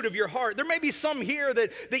pursuit of your heart. There may be some here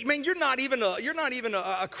that man, you're not even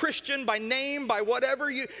a Christian by name, by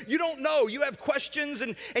whatever. You don't know. You have questions,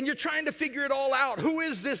 and you're trying to figure it all out. Who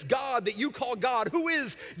is this God that you call God? Who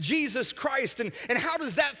is Jesus Christ? And how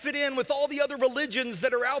does that fit in with all the other religions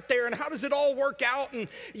that are out there? And how does it all work out? And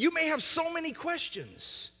you may have so many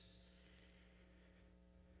questions.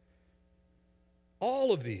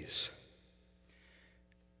 All of these.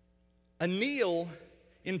 A kneel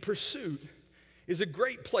in pursuit is a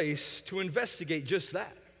great place to investigate just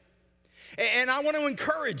that. And I want to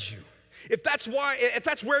encourage you. If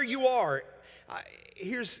that's where you are,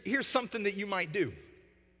 here's something that you might do.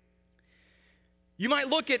 You might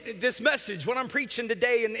look at this message, what I'm preaching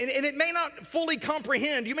today, and it may not fully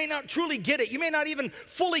comprehend. You may not truly get it. You may not even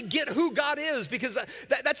fully get who God is, because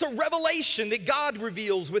that's a revelation that God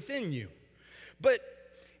reveals within you. But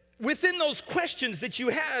within those questions that you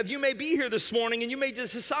have, you may be here this morning and you may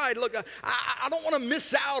just decide, look, I don't want to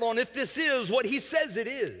miss out on if this is what He says it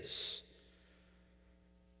is.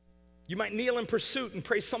 You might kneel in pursuit and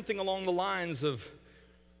pray something along the lines of,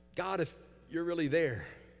 God, if you're really there,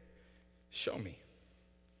 show me.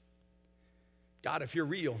 God, if you're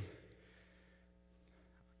real,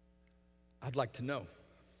 I'd like to know.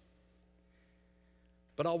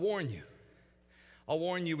 But I'll warn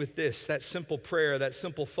you with this, that simple prayer, that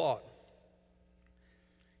simple thought.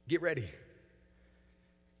 Get ready.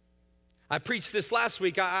 I preached this last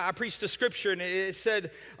week. I preached a scripture, and it said,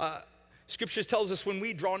 Scripture tells us when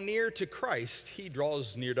we draw near to Christ, He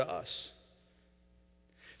draws near to us.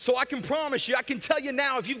 So I can promise you, I can tell you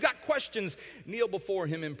now, if you've got questions, kneel before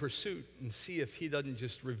Him in pursuit and see if He doesn't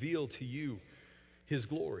just reveal to you His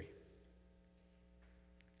glory.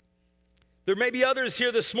 There may be others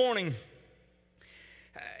here this morning.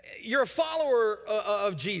 You're a follower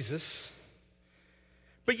of Jesus,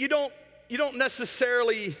 but you don't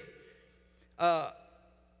necessarily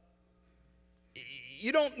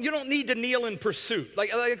you don't need to kneel in pursuit.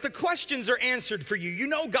 Like the questions are answered for you. You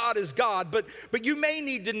know God is God, but you may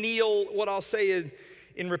need to kneel, what I'll say,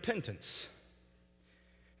 in repentance.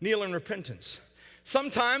 Kneel in repentance.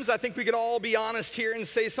 Sometimes I think we could all be honest here and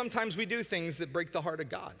say sometimes we do things that break the heart of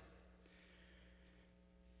God.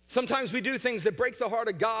 Sometimes we do things that break the heart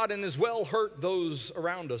of God and as well hurt those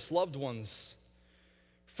around us, loved ones,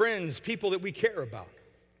 friends, people that we care about.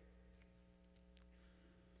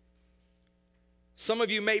 Some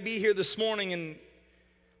of you may be here this morning and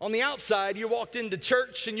on the outside you walked into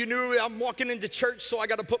church and you knew, I'm walking into church, so I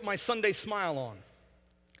got to put my Sunday smile on.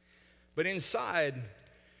 But inside,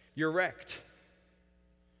 you're wrecked.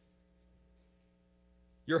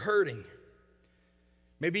 You're hurting.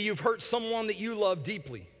 Maybe you've hurt someone that you love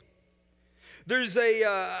deeply. There's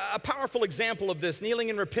a powerful example of this, kneeling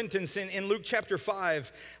in repentance in Luke chapter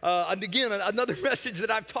 5. And again, another message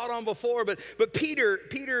that I've taught on before, but Peter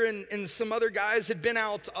and some other guys had been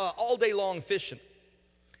out all day long fishing.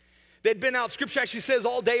 They'd been out, Scripture actually says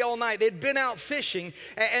all day, all night. They'd been out fishing,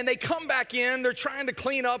 and they come back in. They're trying to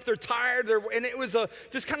clean up. They're tired, and it was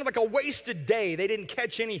just kind of like a wasted day. They didn't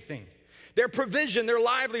catch anything. Their provision, their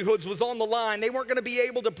livelihoods was on the line. They weren't going to be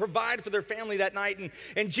able to provide for their family that night.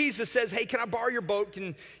 And Jesus says, hey, can I borrow your boat?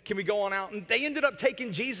 Can we go on out? And they ended up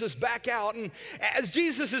taking Jesus back out. And as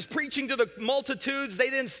Jesus is preaching to the multitudes, they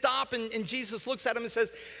then stop, and Jesus looks at them and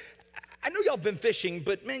says, I know y'all been fishing,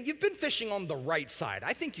 but man, you've been fishing on the right side.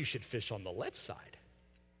 I think you should fish on the left side.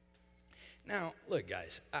 Now, look,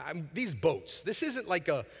 guys, these boats, this isn't like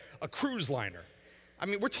a cruise liner. I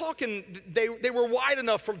mean, we're talking, they were wide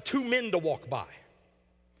enough for 2 men to walk by.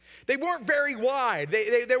 They weren't very wide.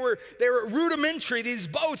 They were rudimentary, these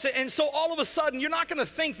boats. And so all of a sudden, you're not going to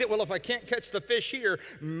think that, well, if I can't catch the fish here,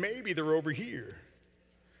 maybe they're over here.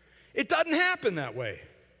 It doesn't happen that way.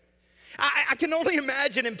 I can only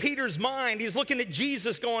imagine in Peter's mind, he's looking at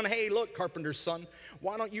Jesus going, hey, look, carpenter's son,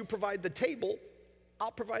 why don't you provide the table? I'll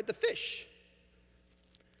provide the fish.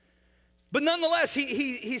 But nonetheless,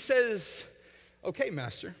 he says, okay,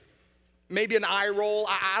 master. Maybe an eye roll,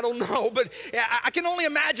 I don't know, but I can only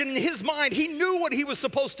imagine in his mind, he knew what he was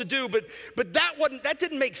supposed to do, but that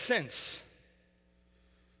didn't make sense.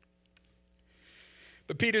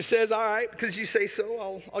 But Peter says, all right, because you say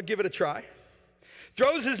so, I'll give it a try.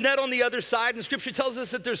 Throws his net on the other side, and Scripture tells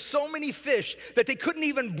us that there's so many fish that they couldn't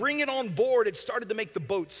even bring it on board. It started to make the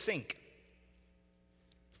boat sink.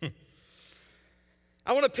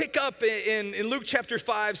 I want to pick up in Luke chapter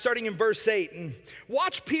 5, starting in verse 8, and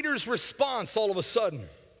watch Peter's response all of a sudden.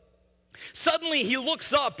 Suddenly he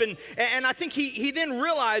looks up, and I think he then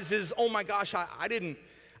realizes, oh my gosh, I didn't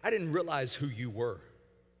realize who you were.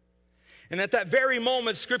 And at that very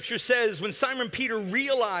moment, Scripture says, when Simon Peter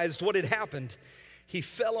realized what had happened, he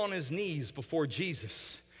fell on his knees before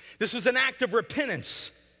Jesus. This was an act of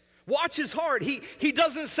repentance. Watch his heart. He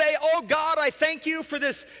doesn't say, oh God, I thank you for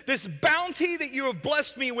this bounty that you have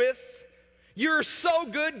blessed me with. You're so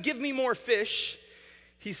good, give me more fish.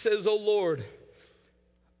 He says, oh Lord,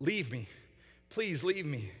 leave me. Please leave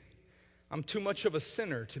me. I'm too much of a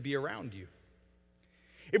sinner to be around you.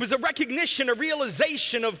 It was a recognition, a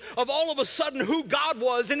realization of all of a sudden who God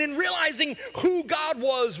was, and in realizing who God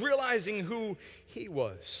was, realizing who he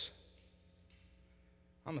was.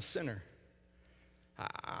 I'm a sinner.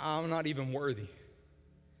 I'm not even worthy.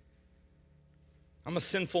 I'm a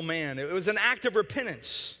sinful man. It was an act of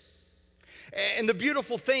repentance. And the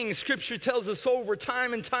beautiful thing, Scripture tells us over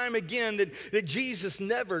time and time again that Jesus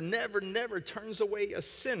never turns away a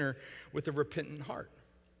sinner with a repentant heart.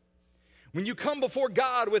 When you come before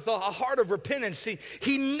God with a heart of repentance,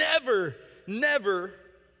 he never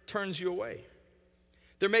turns you away.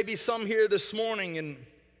 There may be some here this morning, and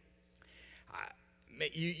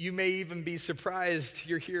you may even be surprised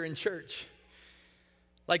you're here in church.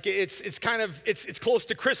 Like it's close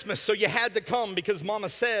to Christmas, so you had to come because Mama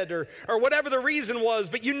said, or whatever the reason was,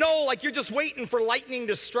 but like you're just waiting for lightning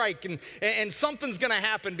to strike, and something's gonna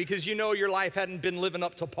happen because your life hadn't been living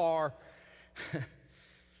up to par.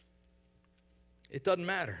 It doesn't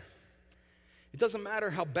matter. It doesn't matter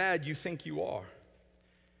how bad you think you are.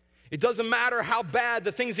 It doesn't matter how bad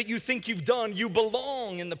the things that you think you've done. You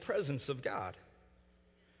belong in the presence of God.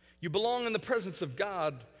 You belong in the presence of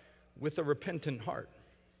God with a repentant heart.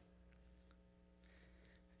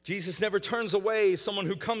 Jesus never turns away someone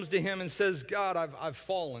who comes to him and says, God, I've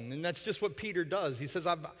fallen. And that's just what Peter does. He says,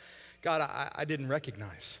 God, I didn't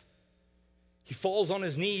recognize. He falls on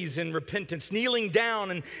his knees in repentance, kneeling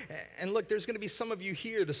down. And look, there's going to be some of you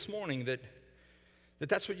here this morning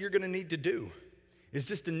that's what you're going to need to do, is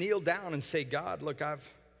just to kneel down and say, God, look,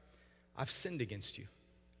 I've sinned against you.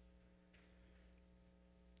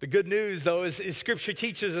 The good news, though, is Scripture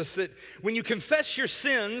teaches us that when you confess your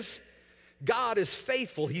sins, God is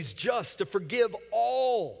faithful. He's just to forgive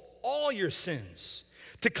all your sins,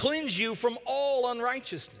 to cleanse you from all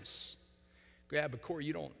unrighteousness. Yeah, but Corey,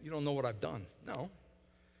 you don't know what I've done. No.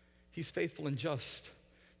 He's faithful and just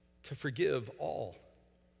to forgive all,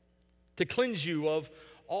 to cleanse you of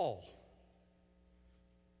all.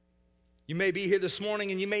 You may be here this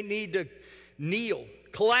morning and you may need to kneel,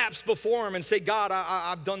 collapse before him and say, God,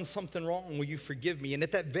 I've done something wrong. Will you forgive me? And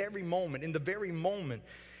at that very moment, in the very moment,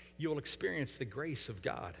 you'll experience the grace of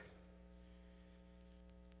God.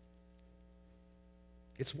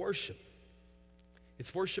 It's worship.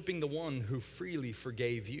 It's worshiping the one who freely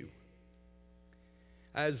forgave you.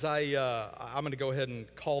 As I'm going to go ahead and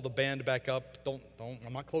call the band back up.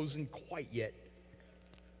 I'm not closing quite yet.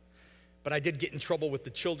 But I did get in trouble with the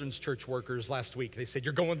children's church workers last week. They said,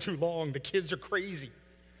 you're going too long. The kids are crazy.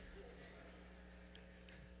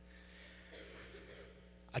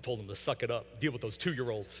 I told them to suck it up. Deal with those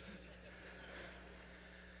 2-year-olds.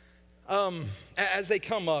 As they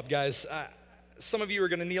come up, guys, some of you are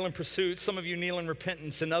going to kneel in pursuit. Some of you kneel in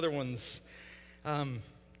repentance, and other ones,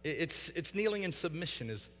 it's kneeling in submission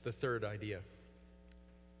is the third idea.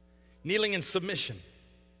 Kneeling in submission.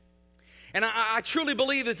 And I truly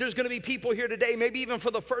believe that there's going to be people here today, maybe even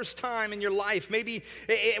for the first time in your life, maybe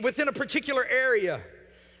within a particular area,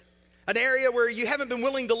 an area where you haven't been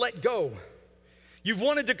willing to let go. You've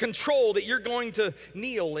wanted to control, that you're going to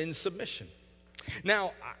kneel in submission.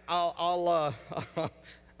 Now, I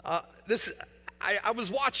was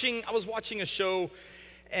watching a show,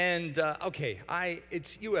 and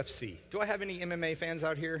it's UFC. Do I have any MMA fans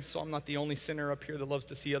out here? So I'm not the only sinner up here that loves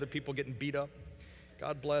to see other people getting beat up.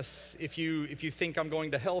 God bless. If you think I'm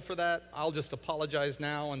going to hell for that, I'll just apologize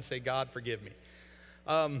now and say, God, forgive me.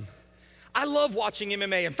 I love watching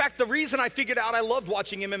MMA. In fact, the reason I figured out I loved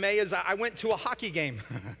watching MMA is I went to a hockey game.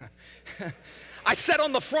 I sat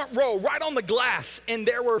on the front row, right on the glass, and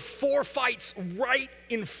there were 4 fights right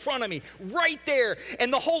in front of me, right there.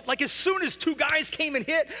 And as soon as 2 guys came and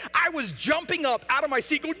hit, I was jumping up out of my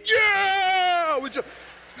seat going, yeah!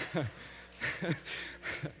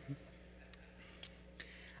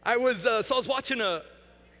 I was watching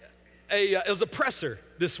it was a presser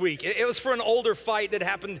this week. It was for an older fight that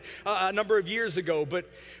happened a number of years ago. But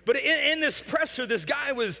in this presser, this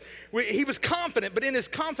guy was confident, but in his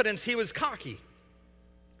confidence, he was cocky.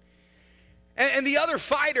 And the other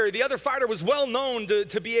fighter was well known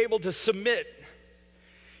to be able to submit.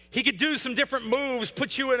 He could do some different moves,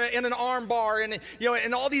 put you in an arm bar, and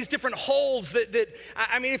all these different holds that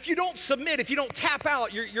if you don't submit, if you don't tap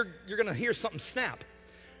out, you're going to hear something snap.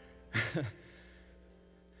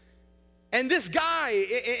 And this guy,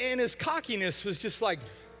 in his cockiness, was just like,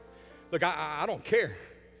 look, I don't care.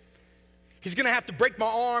 He's going to have to break my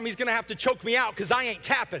arm. He's going to have to choke me out because I ain't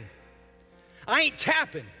tapping. I ain't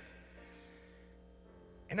tapping.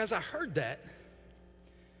 And as I heard that,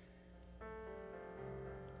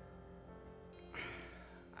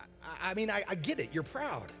 I get it. You're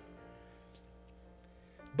proud.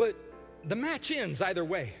 But the match ends either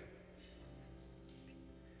way.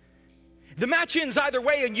 The match ends either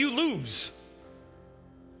way and you lose.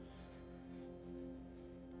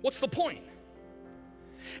 What's the point?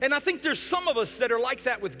 And I think there's some of us that are like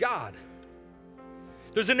that with God.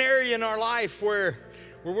 There's an area in our life where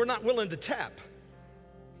we're not willing to tap.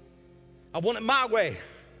 I want it my way.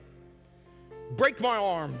 Break my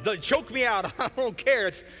arm, choke me out, I don't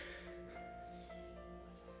care.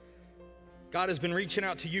 God has been reaching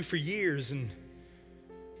out to you for years, and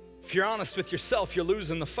if you're honest with yourself, you're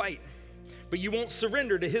losing the fight. But you won't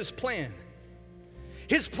surrender to His plan.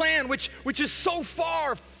 His plan, which is so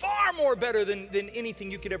far, far more better than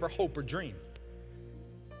anything you could ever hope or dream.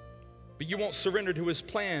 But you won't surrender to His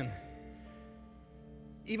plan,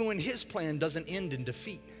 even when His plan doesn't end in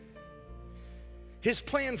defeat. His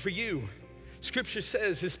plan for you, Scripture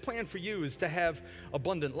says, His plan for you is to have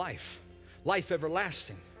abundant life, life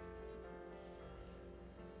everlasting.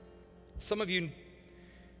 Some of you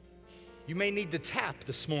may need to tap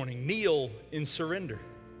this morning, kneel in surrender.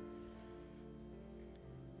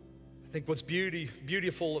 I think what's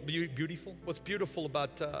beautiful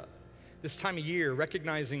about this time of year,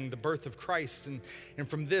 recognizing the birth of Christ, and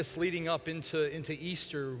from this leading up into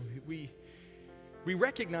Easter, we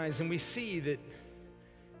recognize and we see that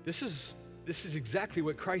this is exactly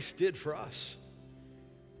what Christ did for us.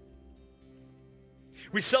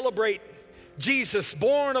 We celebrate Jesus,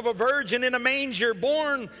 born of a virgin in a manger,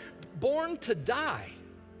 born to die.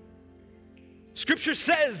 Scripture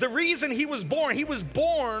says the reason He was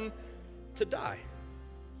born to die.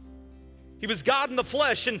 He was God in the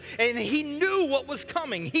flesh, and He knew what was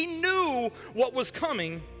coming. He knew what was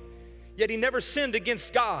coming, yet He never sinned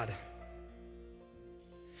against God.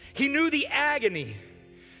 He knew the agony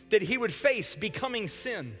that He would face becoming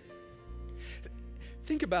sin.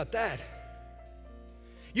 Think about that.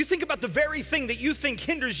 You think about the very thing that you think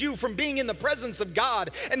hinders you from being in the presence of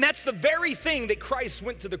God, and that's the very thing that Christ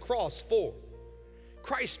went to the cross for.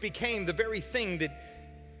 Christ became the very thing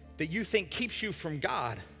that you think keeps you from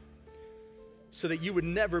God, so that you would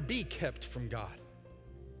never be kept from God.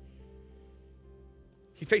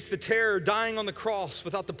 He faced the terror, dying on the cross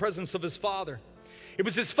without the presence of His Father. It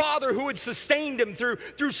was His Father who had sustained Him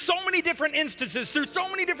through so many different instances, through so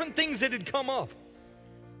many different things that had come up.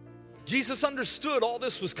 Jesus understood all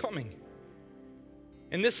this was coming.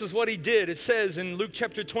 And this is what He did. It says in Luke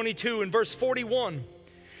chapter 22 and verse 41,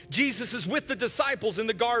 Jesus is with the disciples in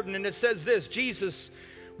the garden, and it says this: Jesus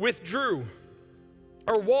withdrew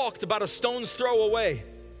or walked about a stone's throw away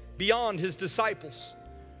beyond His disciples.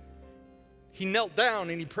 He knelt down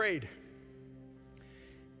and He prayed.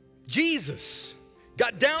 Jesus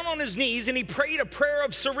got down on His knees and He prayed a prayer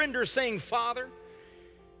of surrender, saying, Father,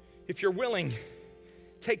 if You're willing,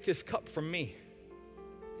 take this cup from me.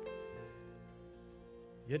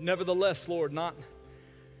 Yet nevertheless, Lord, not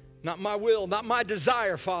my will, not my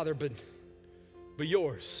desire, Father, but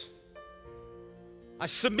Yours. I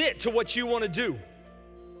submit to what You want to do.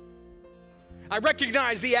 I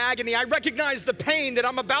recognize the agony. I recognize the pain that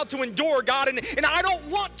I'm about to endure, God, and I don't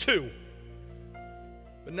want to.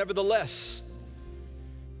 But nevertheless,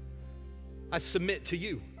 I submit to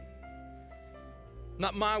You.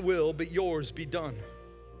 Not my will, but Yours be done.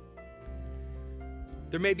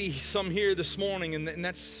 There may be some here this morning, and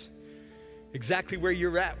that's exactly where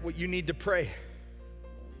you're at, what you need to pray.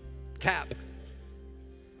 Tap.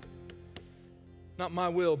 Not my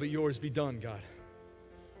will, but Yours be done, God.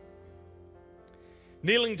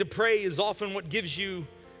 Kneeling to pray is often what gives you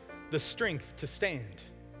the strength to stand.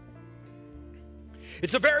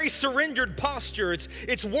 It's a very surrendered posture.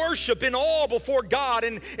 It's worship in awe before God,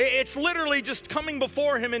 and it's literally just coming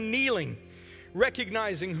before Him and kneeling,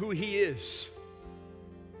 recognizing who He is.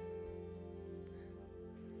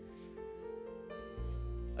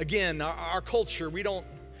 Again, our culture, we don't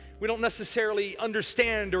necessarily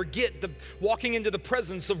understand or get the walking into the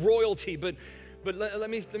presence of royalty, but let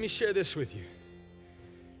me share this with you.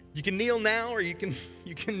 You can kneel now, or you can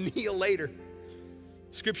kneel later.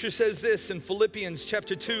 Scripture says this in Philippians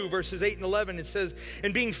chapter 2, verses 8 and 11. It says,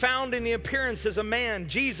 and being found in the appearance as a man,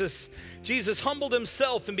 Jesus humbled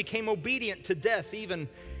Himself and became obedient to death, even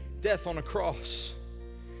death on a cross.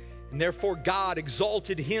 And therefore God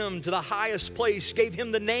exalted Him to the highest place, gave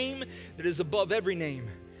Him the name that is above every name,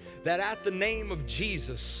 that at the name of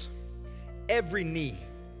Jesus every knee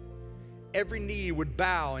would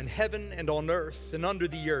bow in heaven and on earth and under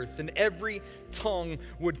the earth, and every tongue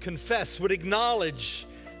would confess, would acknowledge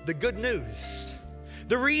the good news,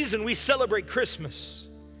 the reason we celebrate Christmas,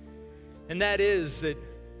 and that is that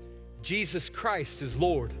Jesus Christ is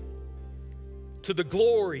Lord, to the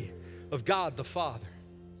glory of God the Father.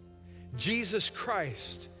 Jesus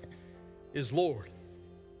Christ is Lord.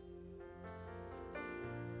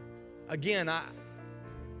 Again,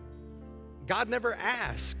 God never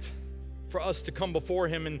asked for us to come before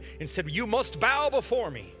Him and said, you must bow before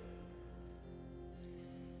me.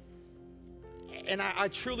 And I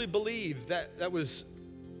truly believe that was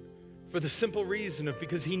for the simple reason of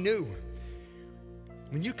because He knew.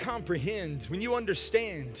 When you comprehend, when you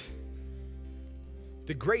understand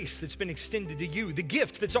the grace that's been extended to you, the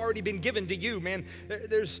gift that's already been given to you, man,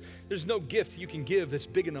 there's no gift you can give that's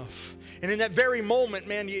big enough. And in that very moment,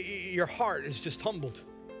 man, your heart is just humbled.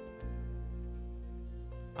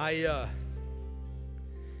 The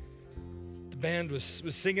band was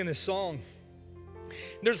singing this song.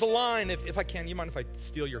 There's a line, if I can, you mind if I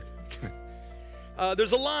steal your?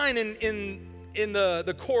 There's a line in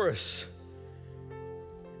the chorus.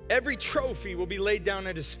 Every trophy will be laid down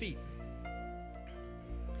at His feet.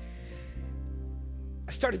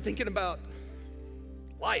 I started thinking about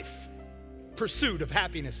life, pursuit of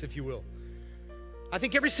happiness, if you will. I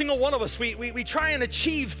think every single one of us, we try and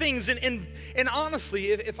achieve things, and honestly,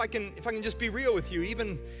 if I can just be real with you,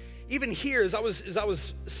 even here, as I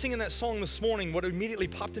was singing that song this morning, what immediately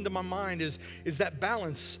popped into my mind is that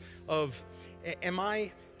balance of, am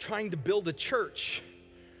I trying to build a church,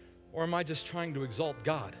 or am I just trying to exalt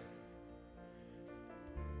God?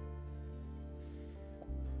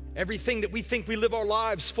 Everything that we think we live our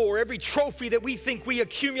lives for, every trophy that we think we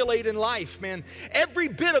accumulate in life, man, every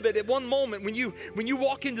bit of it at one moment, when you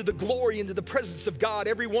walk into the glory, into the presence of God,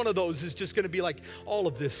 every one of those is just going to be like, all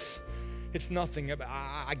of this, it's nothing.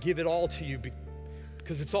 I give it all to you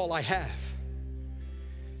because it's all I have.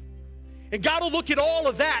 And God will look at all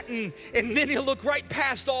of that, and then He'll look right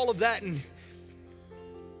past all of that, and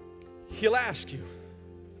He'll ask you,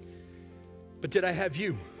 but did I have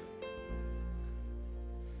you?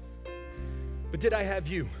 But did I have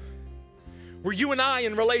you? Were you and I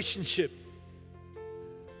in relationship?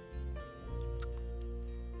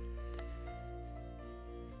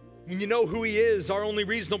 When you know who He is, our only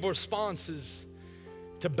reasonable response is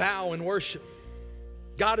to bow and worship.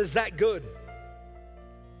 God is that good.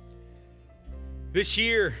 This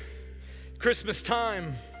year, Christmas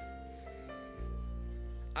time,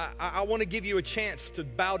 I want to give you a chance to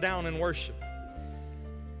bow down and worship.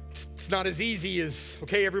 It's not as easy as,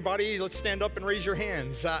 okay, everybody, let's stand up and raise your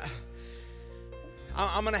hands.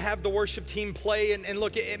 I'm going to have the worship team play, and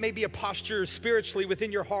look, it may be a posture spiritually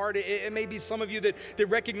within your heart. It may be some of you that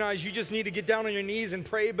recognize you just need to get down on your knees and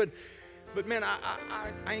pray, but man,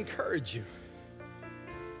 I encourage you.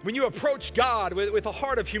 When you approach God with a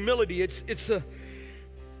heart of humility, it's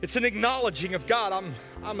an acknowledging of, God,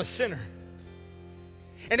 I'm a sinner.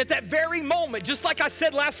 And at that very moment, just like I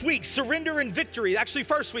said last week, surrender and victory, actually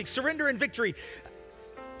first week, surrender and victory.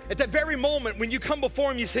 At that very moment, when you come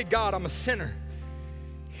before Him, you say, God, I'm a sinner.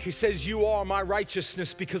 He says, you are my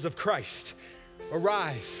righteousness because of Christ.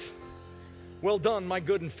 Arise. Well done, my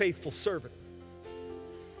good and faithful servant.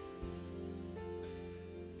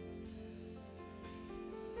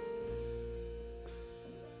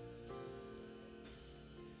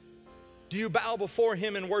 Do you bow before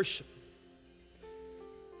Him in worship?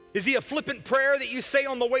 Is He a flippant prayer that you say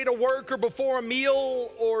on the way to work or before a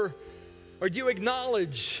meal, or do you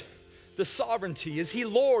acknowledge the sovereignty? Is He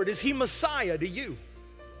Lord? Is He Messiah to you?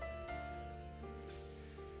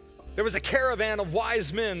 There was a caravan of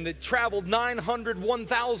wise men that traveled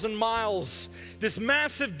 1,000 miles, this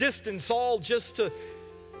massive distance, all just to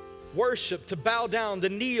worship, to bow down, to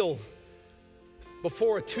kneel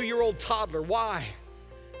before a 2-year-old toddler. Why?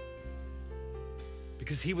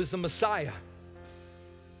 Because He was the Messiah.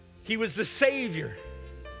 He was the Savior.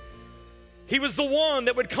 He was the one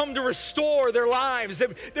that would come to restore their lives,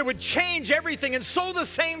 that would change everything. And so the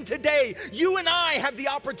same today, you and I have the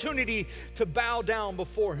opportunity to bow down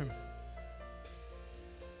before Him,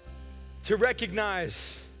 to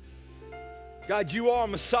recognize, God, you are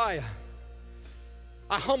Messiah.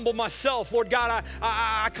 I humble myself, Lord God.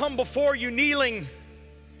 I come before you kneeling,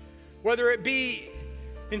 whether it be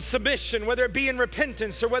in submission, whether it be in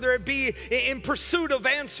repentance, or whether it be in pursuit of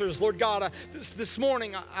answers. Lord God, this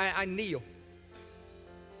morning I kneel.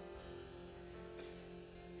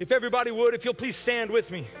 If everybody would, if you'll please stand with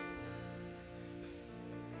me.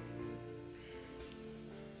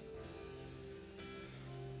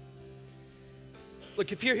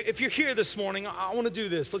 Look, if you're here this morning, I want to do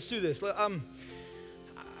this. Let's do this.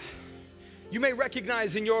 You may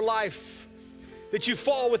recognize in your life that you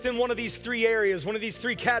fall within one of these three areas, one of these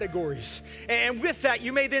three categories. And with that,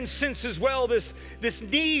 you may then sense as well this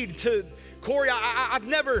need to, Corey, I've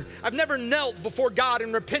never knelt before God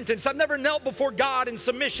in repentance. I've never knelt before God in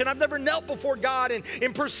submission. I've never knelt before God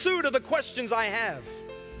in pursuit of the questions I have.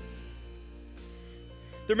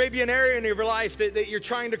 There may be an area in your life that you're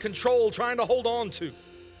trying to control, trying to hold on to.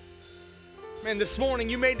 Man, this morning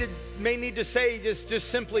you may need to say just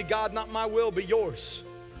simply, God, not my will, but yours.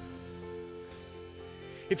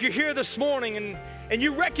 If you're here this morning and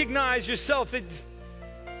you recognize yourself that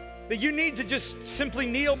you need to just simply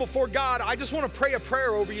kneel before God, I just want to pray a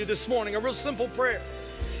prayer over you this morning, a real simple prayer.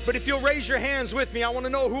 But if you'll raise your hands with me, I want to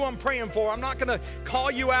know who I'm praying for. I'm not going to call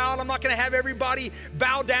you out. I'm not going to have everybody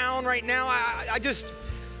bow down right now. I just,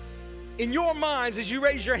 in your minds, as you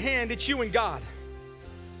raise your hand, it's you and God.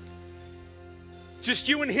 Just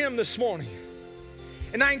you and Him this morning.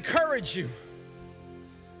 And I encourage you.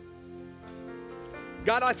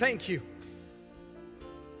 God, I thank you.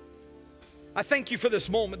 I thank you for this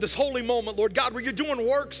moment, this holy moment, Lord God, where you're doing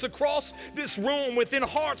works across this room within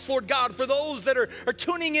hearts, Lord God, for those that are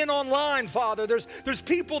tuning in online, Father. There's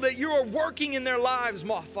people that you are working in their lives,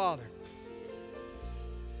 my Father.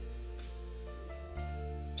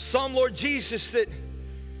 Some, Lord Jesus, that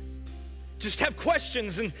just have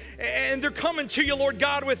questions and they're coming to you, Lord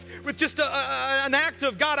God, with just an act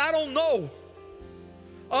of, God, I don't know.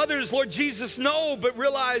 Others, Lord Jesus, know, but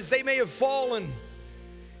realize they may have fallen.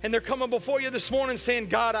 And they're coming before you this morning saying,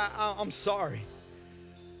 God, I'm sorry.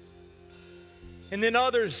 And then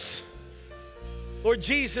others, Lord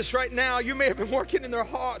Jesus, right now, you may have been working in their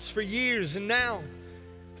hearts for years. And now,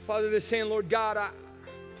 Father, they're saying, Lord God,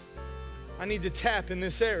 I need to tap in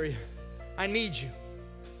this area. I need you.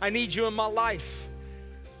 I need you in my life.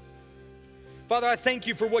 Father, I thank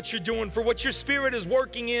you for what you're doing, for what your Spirit is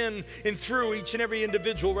working in and through each and every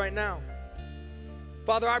individual right now.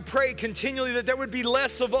 Father, I pray continually that there would be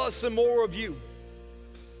less of us and more of you.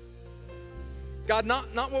 God,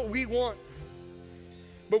 not what we want,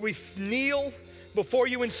 but we kneel before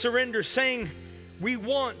you in surrender, saying, we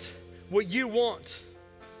want what you want.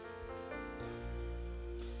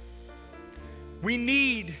 We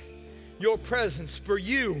need your presence, for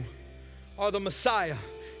you are the Messiah.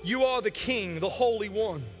 You are the King, the Holy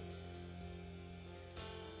One.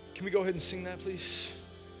 Can we go ahead and sing that, please?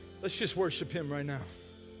 Let's just worship Him right now.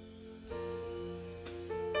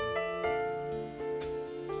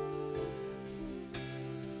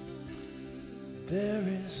 There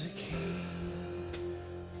is a King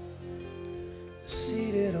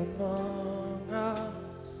seated among us.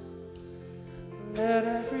 Let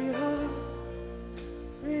every heart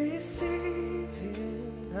receive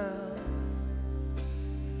Him now.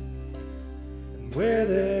 And where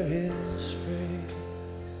there is praise,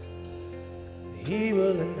 He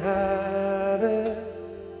will inhabit.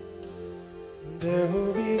 There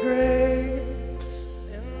will be grace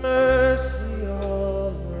and mercy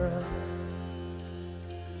all around.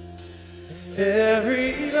 And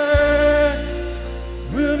every burden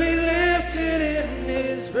will be lifted in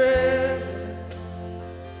His presence.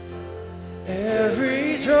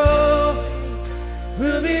 Every trophy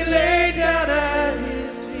will be laid down at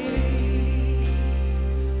His feet.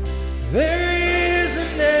 There is a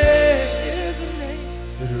name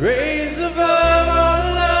that reigns above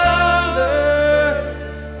all others.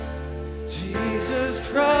 Jesus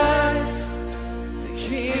Christ, the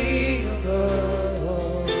King above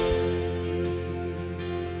all.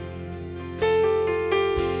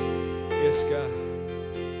 Yes, God.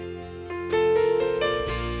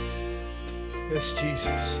 Yes,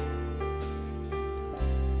 Jesus.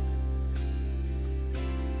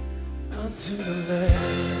 Unto the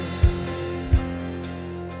Lamb,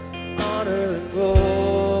 honor and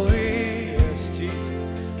glory. Yes, Jesus.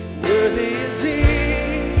 Worthy is He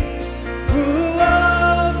who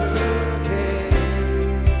overcame,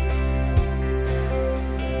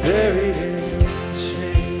 buried in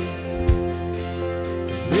shame,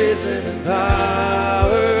 risen in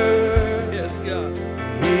power. Yes, God.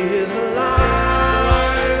 He is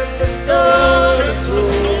alive, the stone is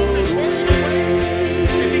rolled away.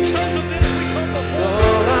 And because of this, we come before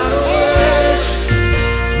All our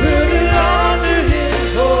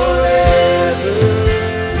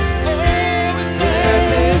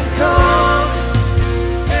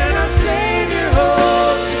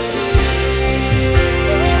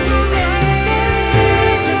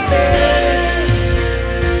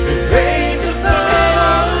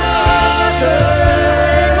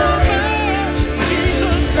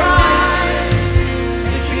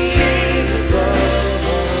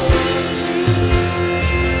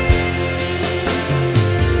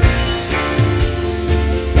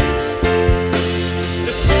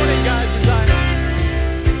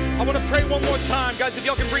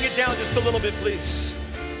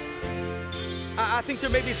I think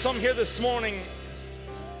there may be some here this morning,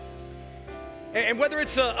 and whether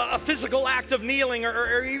it's a physical act of kneeling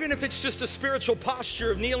or even if it's just a spiritual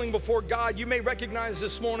posture of kneeling before God, you may recognize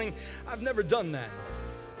this morning, I've never done that.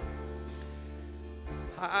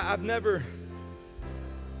 I've never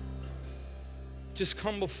just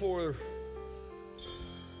come before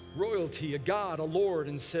royalty, a God, a Lord,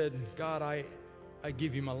 and said, God, I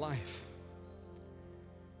give you my life.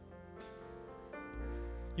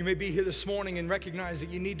 You may be here this morning and recognize that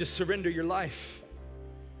you need to surrender your life.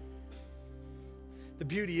 The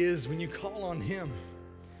beauty is when you call on Him,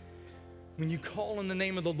 when you call on the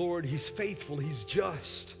name of the Lord, He's faithful, He's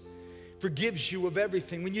just, forgives you of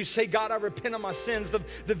everything. When you say, God, I repent of my sins,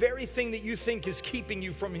 the very thing that you think is keeping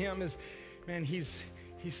you from Him is, man, He's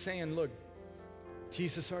saying, look,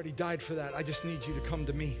 Jesus already died for that. I just need you to come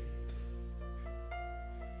to me.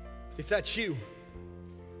 If that's you,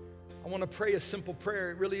 I want to pray a simple prayer.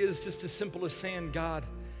 It really is just as simple as saying, God,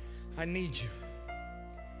 I need you.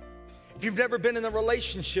 If you've never been in a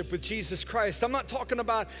relationship with Jesus Christ, I'm not talking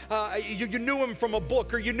about you knew Him from a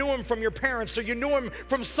book, or you knew Him from your parents, or you knew Him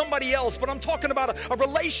from somebody else, but I'm talking about a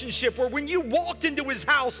relationship where when you walked into His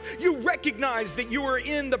house, you recognized that you were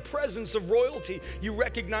in the presence of royalty. You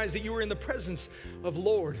recognized that you were in the presence of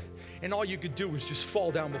Lord, and all you could do was just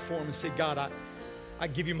fall down before Him and say, God, I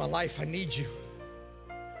give you my life. I need you.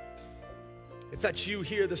 If that's you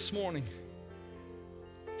here this morning,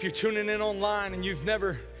 if you're tuning in online and you've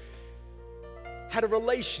never had a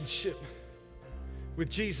relationship with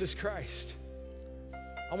Jesus Christ,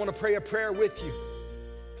 I want to pray a prayer with you.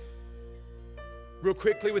 Real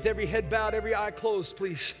quickly, with every head bowed, every eye closed,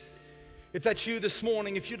 please. If that's you this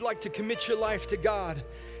morning, if you'd like to commit your life to God,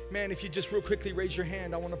 man, if you just real quickly raise your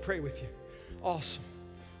hand, I want to pray with you. Awesome,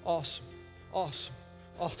 awesome, awesome,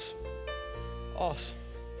 awesome, awesome.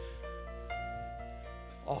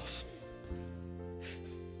 Awesome.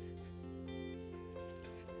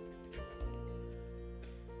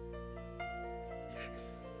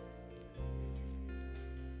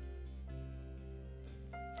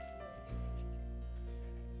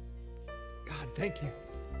 God, thank you.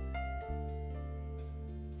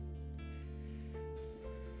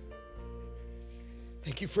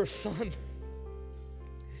 Thank you for a son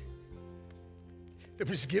that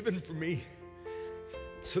was given for me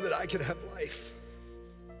so that I could have life.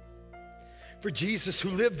 For Jesus, who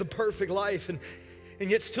lived the perfect life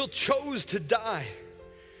and yet still chose to die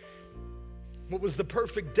what was the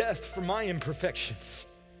perfect death for my imperfections.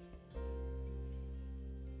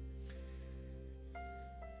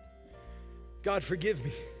 God, forgive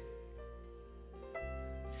me.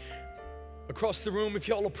 Across the room, if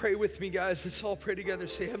y'all will pray with me, guys, let's all pray together.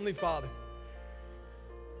 Say, Heavenly Father,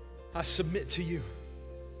 I submit to you.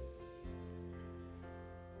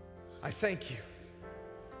 I thank you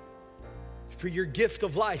for your gift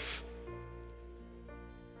of life.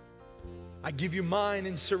 I give you mine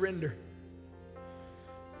in surrender.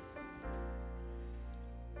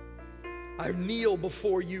 I kneel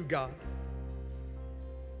before you, God.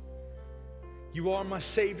 You are my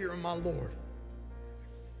Savior and my Lord.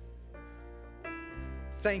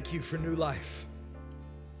 Thank you for new life.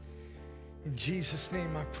 In Jesus'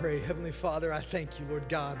 name I pray. Heavenly Father, I thank you, Lord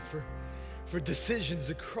God, for decisions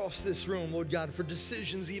across this room, Lord God, for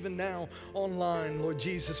decisions even now online, Lord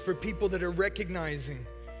Jesus, for people that are recognizing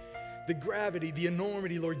the gravity, the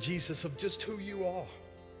enormity, Lord Jesus, of just who you are.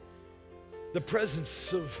 The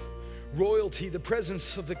presence of royalty, the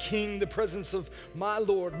presence of the King, the presence of my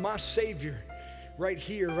Lord, my Savior, right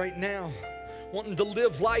here, right now, wanting to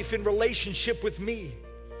live life in relationship with me.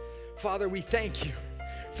 Father, we thank you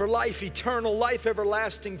for life eternal, life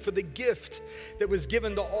everlasting, for the gift that was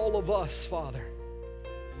given to all of us, Father.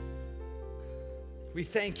 We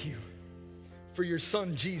thank you for your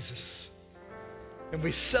Son, Jesus. And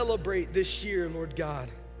we celebrate this year, Lord God,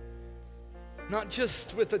 not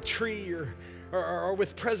just with a tree or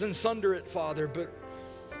with presents under it, Father, but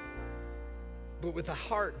with a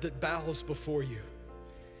heart that bows before you,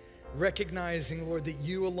 recognizing, Lord, that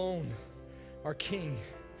you alone are King.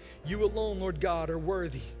 You alone, Lord God, are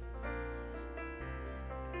worthy.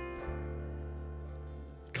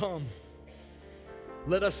 Come,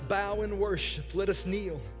 let us bow in worship. Let us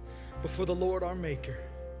kneel before the Lord our Maker.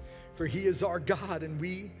 For He is our God, and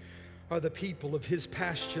we are the people of His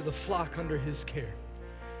pasture, the flock under His care.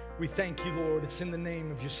 We thank you, Lord. It's in the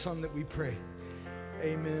name of your Son that we pray.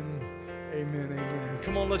 Amen, amen, amen.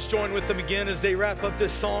 Come on, let's join with them again as they wrap up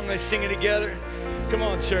this song. They sing it together. Come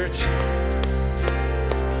on, church.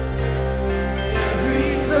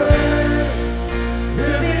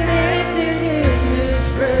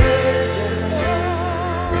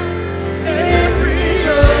 Every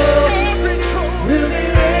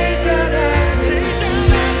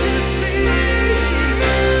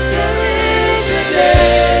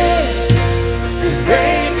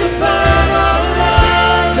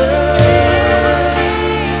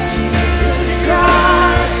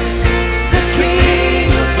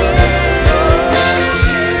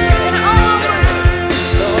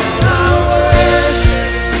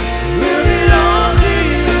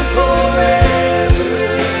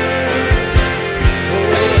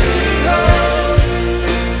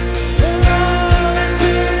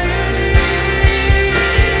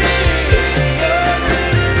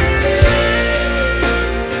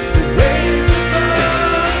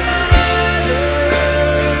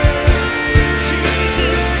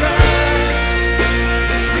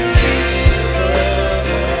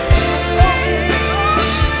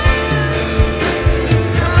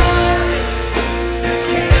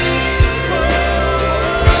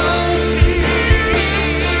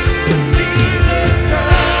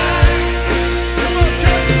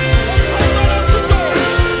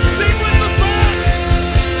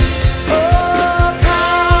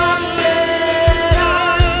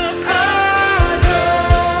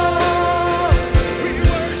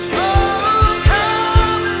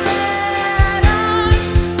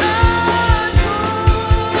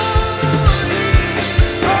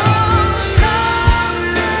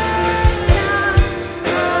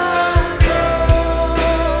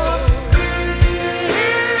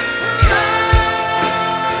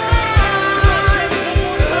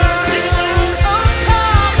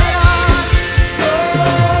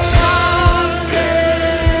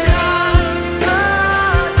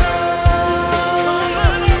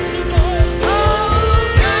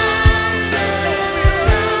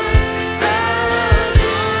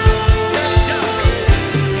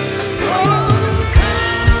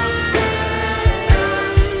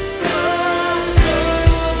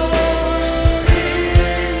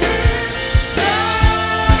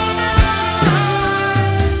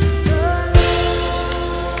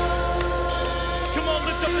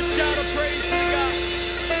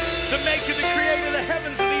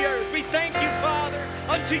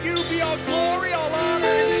to you be all glory, all honor,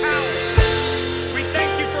 and power. We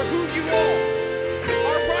thank you for who you are,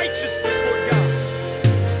 our righteousness, Lord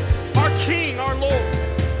God, our King, our Lord.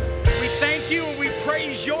 We thank you and we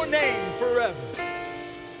praise your name forever.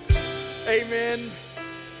 Amen,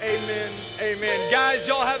 amen, amen. Guys,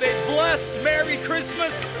 y'all have a blessed Merry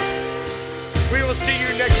Christmas. We will see you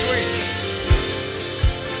next week.